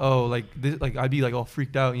like, I wa- oh, like this, like I'd be like all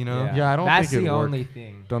freaked out, you know? Yeah, I don't That's think the it'd work. only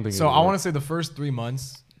thing. Don't think. So I want to say the first 3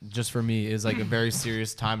 months, just for me, is like a very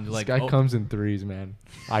serious time to This like. guy oh, comes in threes, man.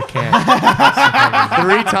 I can't.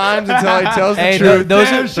 3 times until he tells the Hey, truth. those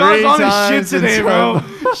Damn, are- Sean's on his shit today, bro.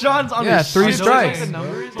 Sean's on Yeah, his 3 shit. strikes.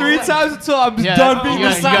 3 times until I'm Yeah, done being you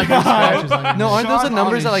the got- you got side. three scratches on your No, aren't those the Sean's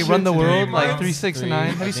numbers on that his like run the shit world? today, Like bro. 3, 6, and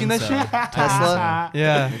 9. Have you seen that shit? Tesla.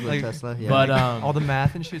 Yeah, Nikola like Tesla. Yeah. But all the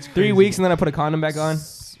math and shit's 3 crazy. weeks and then I put a condom back on.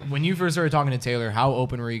 when you first started talking to Taylor, how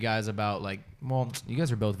open were you guys about like? Well, you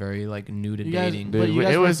guys are both very like new to You guys- dating. But Dude, you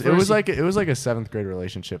guys it were was first- like it was like a 7th grade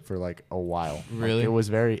relationship for like a while. Like, Really? it was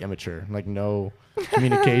very immature. Like no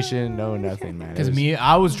communication, no nothing, man. It Because was- me,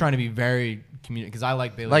 I was trying to be very because I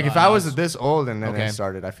like Bailey. like a if lot, I and was this old and then Okay. it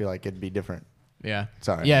started, I feel like it'd be different. yeah,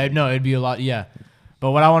 Sorry. yeah, no, it'd be a lot, yeah.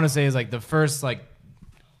 But what I want to say is like the first like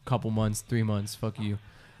couple months, 3 months, fuck you.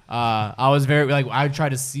 I was very like I tried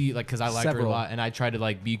to see like because I liked her a Several. lot, and I tried to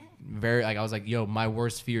like be very like I was like, yo, my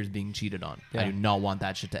worst fear is being cheated on. Yeah. I do not want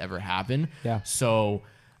that shit to ever happen. Yeah. So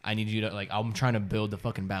I need you to like I'm trying to build the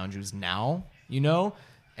fucking boundaries now, you know,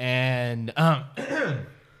 and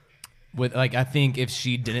with like I think if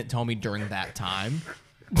she didn't tell me during that time,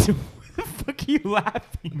 Fuck you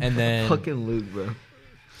laughing. and then Fucking Luke, bro.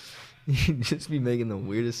 You just be making the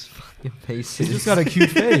weirdest fucking faces. he's just got a cute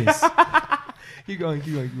face. Keep going.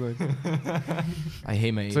 I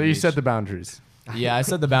hate my. So you ADHD. set the boundaries. Yeah, I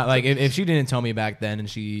said the like if she didn't tell me back then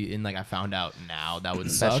and like I found out now, that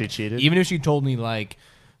would suck. she cheated? Even if she told me like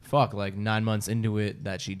fuck like 9 months into it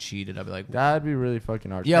that she cheated, I'd be like That'd be really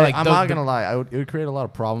fucking hard. Yeah, Hey, like I'm the- not the- gonna lie. It would create a lot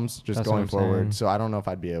of problems just That's going what I'm saying. forward. So I don't know if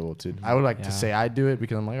I'd be able to. I would like Yeah. to say I do it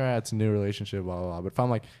because I'm like, all right, it's a new relationship, blah blah blah. But if I'm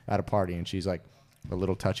like at a party and she's like a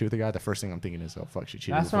little touchy with the guy, the first thing I'm thinking is, oh fuck, she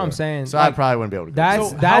cheated. That's what I'm before. saying. So I Like, probably wouldn't be able to. that's-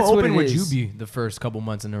 so that's how what open it would is. you be the first couple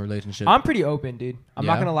months in a relationship? I'm pretty open, dude. I'm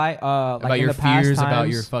not Yeah? gonna lie. Like about in your the past fears, about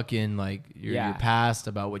times- your fucking like your Yeah. past,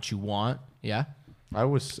 about what you want. Yeah, I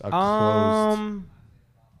was a closed.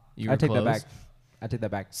 you were I take closed? that back. I take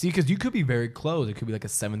that back. See, because you could be very close. It could be like a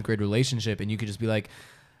 7th grade relationship, and you could just be like,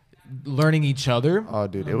 learning each other. Oh,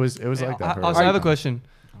 dude, it was like that. for a Also, I have a long time. question,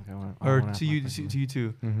 Okay, well, I or wanna to ask my you, question. to you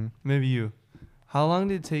too. Mm-hmm. Maybe you. How long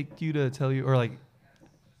did it take you to tell you, or like,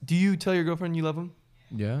 do you tell your girlfriend you love him?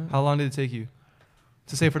 Yeah. How long did it take you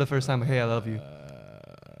to say for the first time, "Hey, I love you"?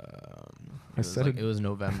 I said it was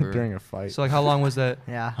November. during a fight. So like, how long was that?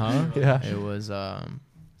 Yeah. Huh? Yeah. It was I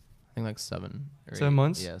think like 7 or 7 8.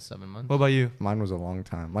 months? Yeah, 7 months. What about you? Mine was a long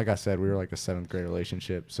time. Like I said, we were like a 7th grade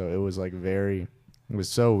relationship, so it was like it was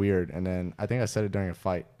so weird. And then I think I said it during a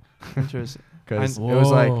fight Interesting. because it Whoa.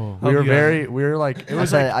 was like Hope you it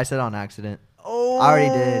was like I said it on accident. Oh, I already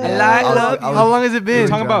did. I yeah. love I you. was- How long has it You're been?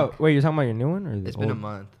 talking drunk. about wait, you're talking about your new one or the It's been a old?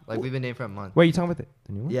 month. Like we've been dating for a month. Wait, you talking about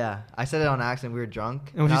the new one? Yeah, I said it on accident. We were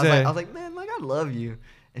drunk. And what'd I you was say? like, man, like I love you.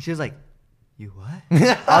 And she was like, you what?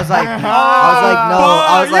 I was like, no.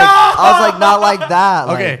 I was like, not like that.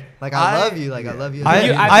 Like, Okay, Like I love you. Like I love you. I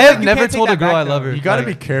You- I I feel have like you never can't take told a that girl back, I love though. her. you gotta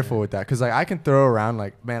Like, be careful with that because like I can throw around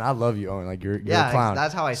like, man, I love you, Owen. Like you're Yeah, a clown.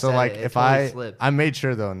 that's how I so said like it. It if totally I slipped. I made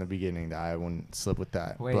sure though in the beginning that I wouldn't slip with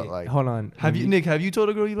that. Wait, but like hold on. Have you, Nick? Have you told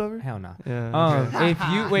a girl you love her? Hell no. Yeah. If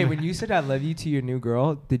you wait, when you said I love you to your new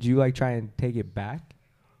girl, did you like try and take it back?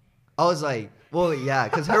 I was like, well, yeah,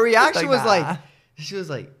 because her reaction Like, was nah. like, she was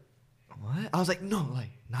like, what? I was like, no, like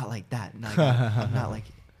not like that. Like, I'm not like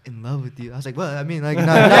in love with you. I was like, well, I mean, like, no,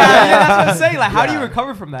 yeah, that's what I'm saying. Like, how do you Yeah.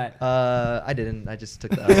 recover from that? I didn't. I just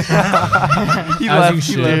took the. He As left. you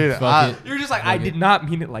He should. left. Dude, Fuck it. You're just like, I did not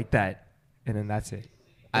mean it like that, and then that's it.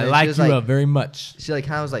 I And she like was you like- very much. She like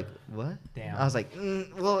kind of was like, what? Damn. I was like,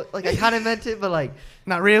 well, like I kind of meant it, but like,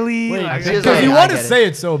 Not really. Wait, Like, she was Because like, you I want to get it. say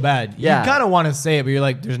it so bad. Yeah. You kind of want to say it, but you're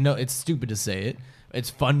like, there's no. It's stupid to say it. It's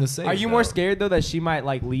fun to say. Are it, you more though. scared though that she might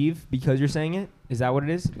like leave because you're saying it? Is that what it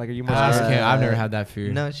is? Like, are you more I scared? can't. I've never had that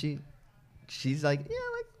fear. no, she's like, yeah,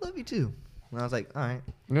 like love you too. And I was like, all right.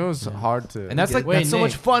 it was hard to. And that's like Wait, that's so Nick.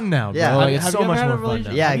 much fun now. Yeah. bro. Like, Have it's you so ever much had a more fun now.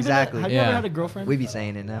 relationship? Yeah, Have you been- exactly. Have you ever Yeah. had a girlfriend? We be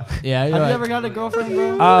saying it now. Yeah. you're Have like- you ever had a girlfriend,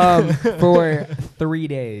 bro? For 3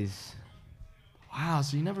 days. Wow,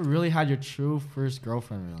 so you never really had your true first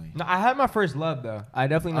girlfriend, really? No, I had my first love though. I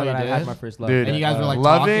definitely know Oh, that you I had did? my first love. Dude, And you guys were, like, talking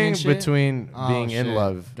loving and shit? between Oh, being in shit.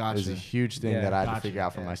 love is Gotcha. a huge thing Yeah. that I had Gotcha. to figure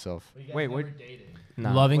out for Yeah. myself. Wait, what?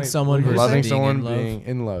 Nah, Loving wait, someone what versus was Loving it? being someone in love. being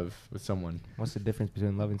in love with someone. What's the difference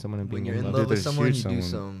between loving someone and being When you're in love? love with there's someone, you huge do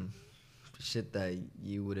someone. some shit that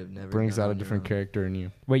you would have never. Brings done out a on your different own. character in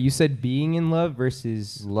you. Wait, you said being in love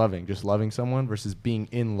versus Loving, just loving someone versus being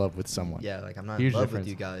in love with someone. Yeah, like I'm not Huge in love difference. with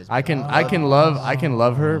you guys. I but can I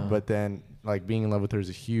love her, but then like being in love with her is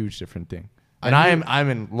a huge different thing. And I'm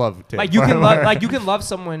in love too. like you can love like you can love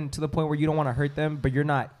someone to the point where you don't want to hurt them, but you're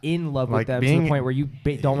not in love with Like them to being- the point where you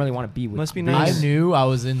don't really want to be with. Must be them. nice. I knew I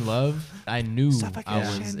was in love. I knew I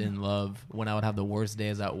Suffocation. was in love when I would have the worst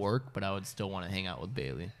days at work, but I would still want to hang out with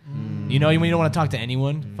Bailey. You know, when you don't want to talk to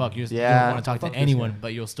anyone, fuck, you Yeah. don't want to talk Fuck to this anyone, guy.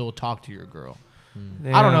 but you'll still talk to your girl.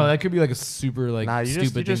 Yeah. I don't know. That could be like a super like Nah, you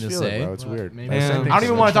stupid just thing to feel say. it, bro. It's weird. Maybe Yeah. Same I thing I don't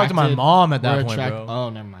even want to talk to my Attracted- mom at that We're point, attract- bro. Oh,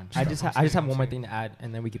 never mind. I just have one more thing to add,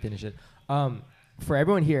 and then we can finish it. For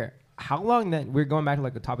everyone here, how long then we're going back to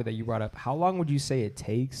like the topic that you brought up? How long would you say it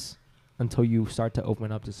takes until you start to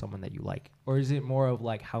open up to someone that you like, or is it more of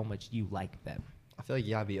like how much you like them? I feel like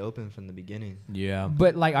you gotta be open from the beginning. Yeah.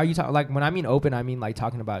 But like, are you talking like when I mean open, I mean like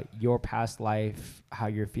talking about your past life, how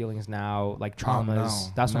your feelings now, like traumas. no.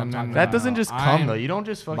 That's what No, I'm no, talking no. about. That doesn't just come I'm- though. You don't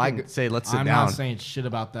just My fucking g- say let's sit I'm down. not saying shit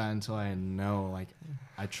about that until I know, like,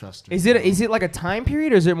 I trust her. Is it like a time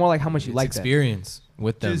period, or is it more like how much you It's like them? experience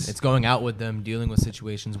with them. Just- It's going out with them, dealing with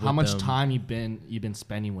situations with How much them. time you've been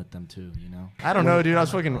spending with them too? You know. I don't know, dude. I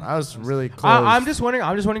was really close. I'm just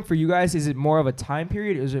wondering for you guys, is it more of a time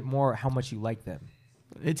period, or is it more how much you like them?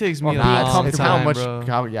 It takes Or me being a long it's how time, much,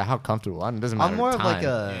 bro. how comfortable. It doesn't matter. I'm more of like time.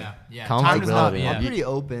 a. Yeah. Comfortability. Time is not. Yeah. I'm Yeah. pretty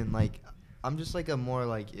open. Like, I'm just like a more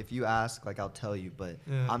like if you ask, like I'll tell you, but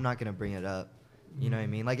Yeah. I'm not gonna bring it up. You know what I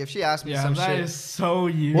mean? Like if she asks me some that shit, is so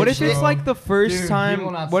you. What if it's shit. like the first Dude, time? he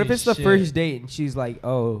will not What if say it's the shit. first date and she's like,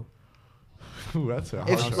 "Oh, Ooh, that's a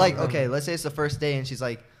if hard she, like one. okay, let's say it's the first day and she's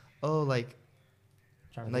like, oh like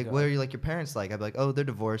what are you like your parents like? I'd be like, oh they're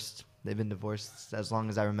divorced. They've been divorced as long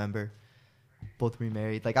as I remember. Both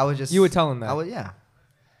remarried. Like I was just. You would tell them that. I would yeah.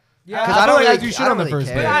 yeah." 'Cause I I feel don't like really, as you should I don't on the really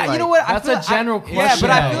first care. date. But Like, you know what? That's I a general Yeah, but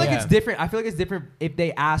I question. feel like Yeah. it's different. I feel like it's different if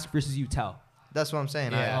they ask versus you tell. That's what I'm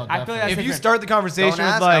saying. Yeah. I feel like that's If you different. start the conversation Don't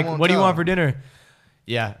ask, with I like, won't "What do you tell." want for dinner?"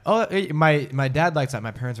 Yeah. Oh, my dad likes that.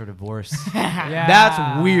 My parents are divorced. Yeah.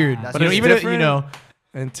 That's weird. That's but just even if, you different. know,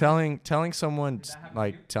 And telling someone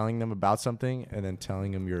like telling them about something and then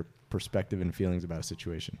telling them your perspective and feelings about a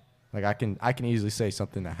situation. Like I can easily say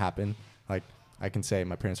something that happened. Like I can say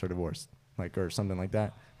my parents are divorced, like or something like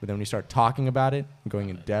that. But then when you start talking about it and going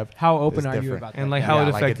in depth, How open it's are you different. about that? And like how it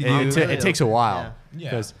Yeah, like affected you. it takes a while Yeah.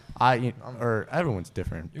 because or everyone's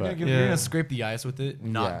different. You're But gonna, Yeah. you're gonna scrape the ice with it,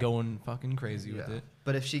 not Yeah. going fucking crazy with it.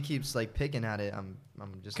 But if she keeps like picking at it, I'm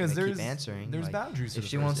just gonna 'Cause keep there's- answering. there's like, boundaries to If the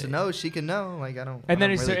she first wants to date. know, she can know. Like I don't. And I then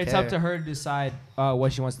don't it's really it's up care. to her to decide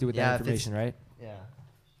what she wants to do with Yeah, that if it's- information, right? Yeah.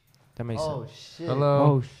 That makes Oh sense. shit. hello.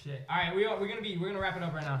 Oh shit! All right, we're gonna wrap it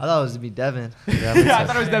up right now. I thought it was to be Devin. Yeah, I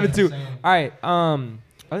thought it was Devin too. All right.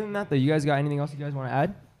 Other than that, though, you guys got anything else you guys want to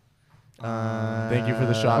add? Thank you for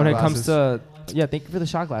the shot When it glasses. comes to thank you for the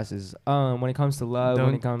shot glasses. When it comes to love,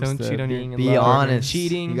 when it comes Don't to cheat on your- being in Be love, honest.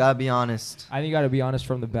 cheating. You gotta be honest. I think you gotta be honest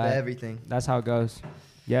from the With bat. everything. That's how it goes.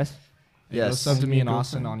 Yes. Yeah, Yes. sub to me and Cool.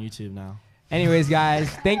 Austin on YouTube now. Anyways, guys,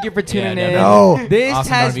 thank you for tuning Yeah, in. definitely. No. This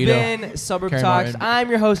Austin has Bonvito. been Suburb Kerry Talks. Martin. I'm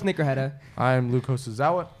your host, Nick Rajeda. I'm Luke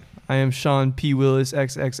Hosazawa. I am Sean P. Willis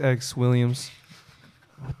XXX Williams.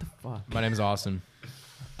 What the fuck? My name is Austin.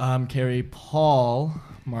 Carrie Paul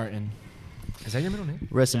Martin. Is that your middle name?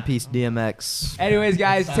 Rest in peace, DMX. Anyways,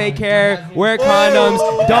 guys, take care. Wear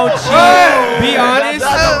condoms. Don't cheat. Be honest.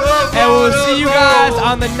 And we'll see you guys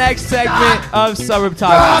on the next segment of Suburb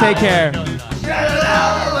Talks. Take care.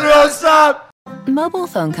 Mobile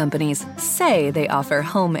phone companies say they offer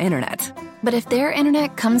home internet. But if their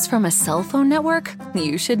internet comes from a cell phone network,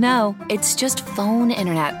 you should know. It's just phone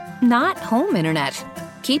internet, not home internet.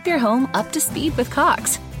 Keep your home up to speed with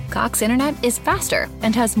Cox. Cox internet is faster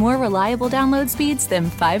and has more reliable download speeds than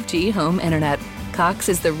 5G home internet. Cox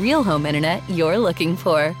is the real home internet you're looking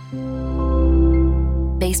for.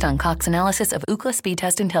 Based on Cox analysis of Ookla speed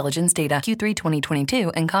test intelligence data Q3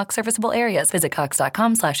 2022 and Cox serviceable areas, visit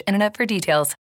cox.com/internet for details.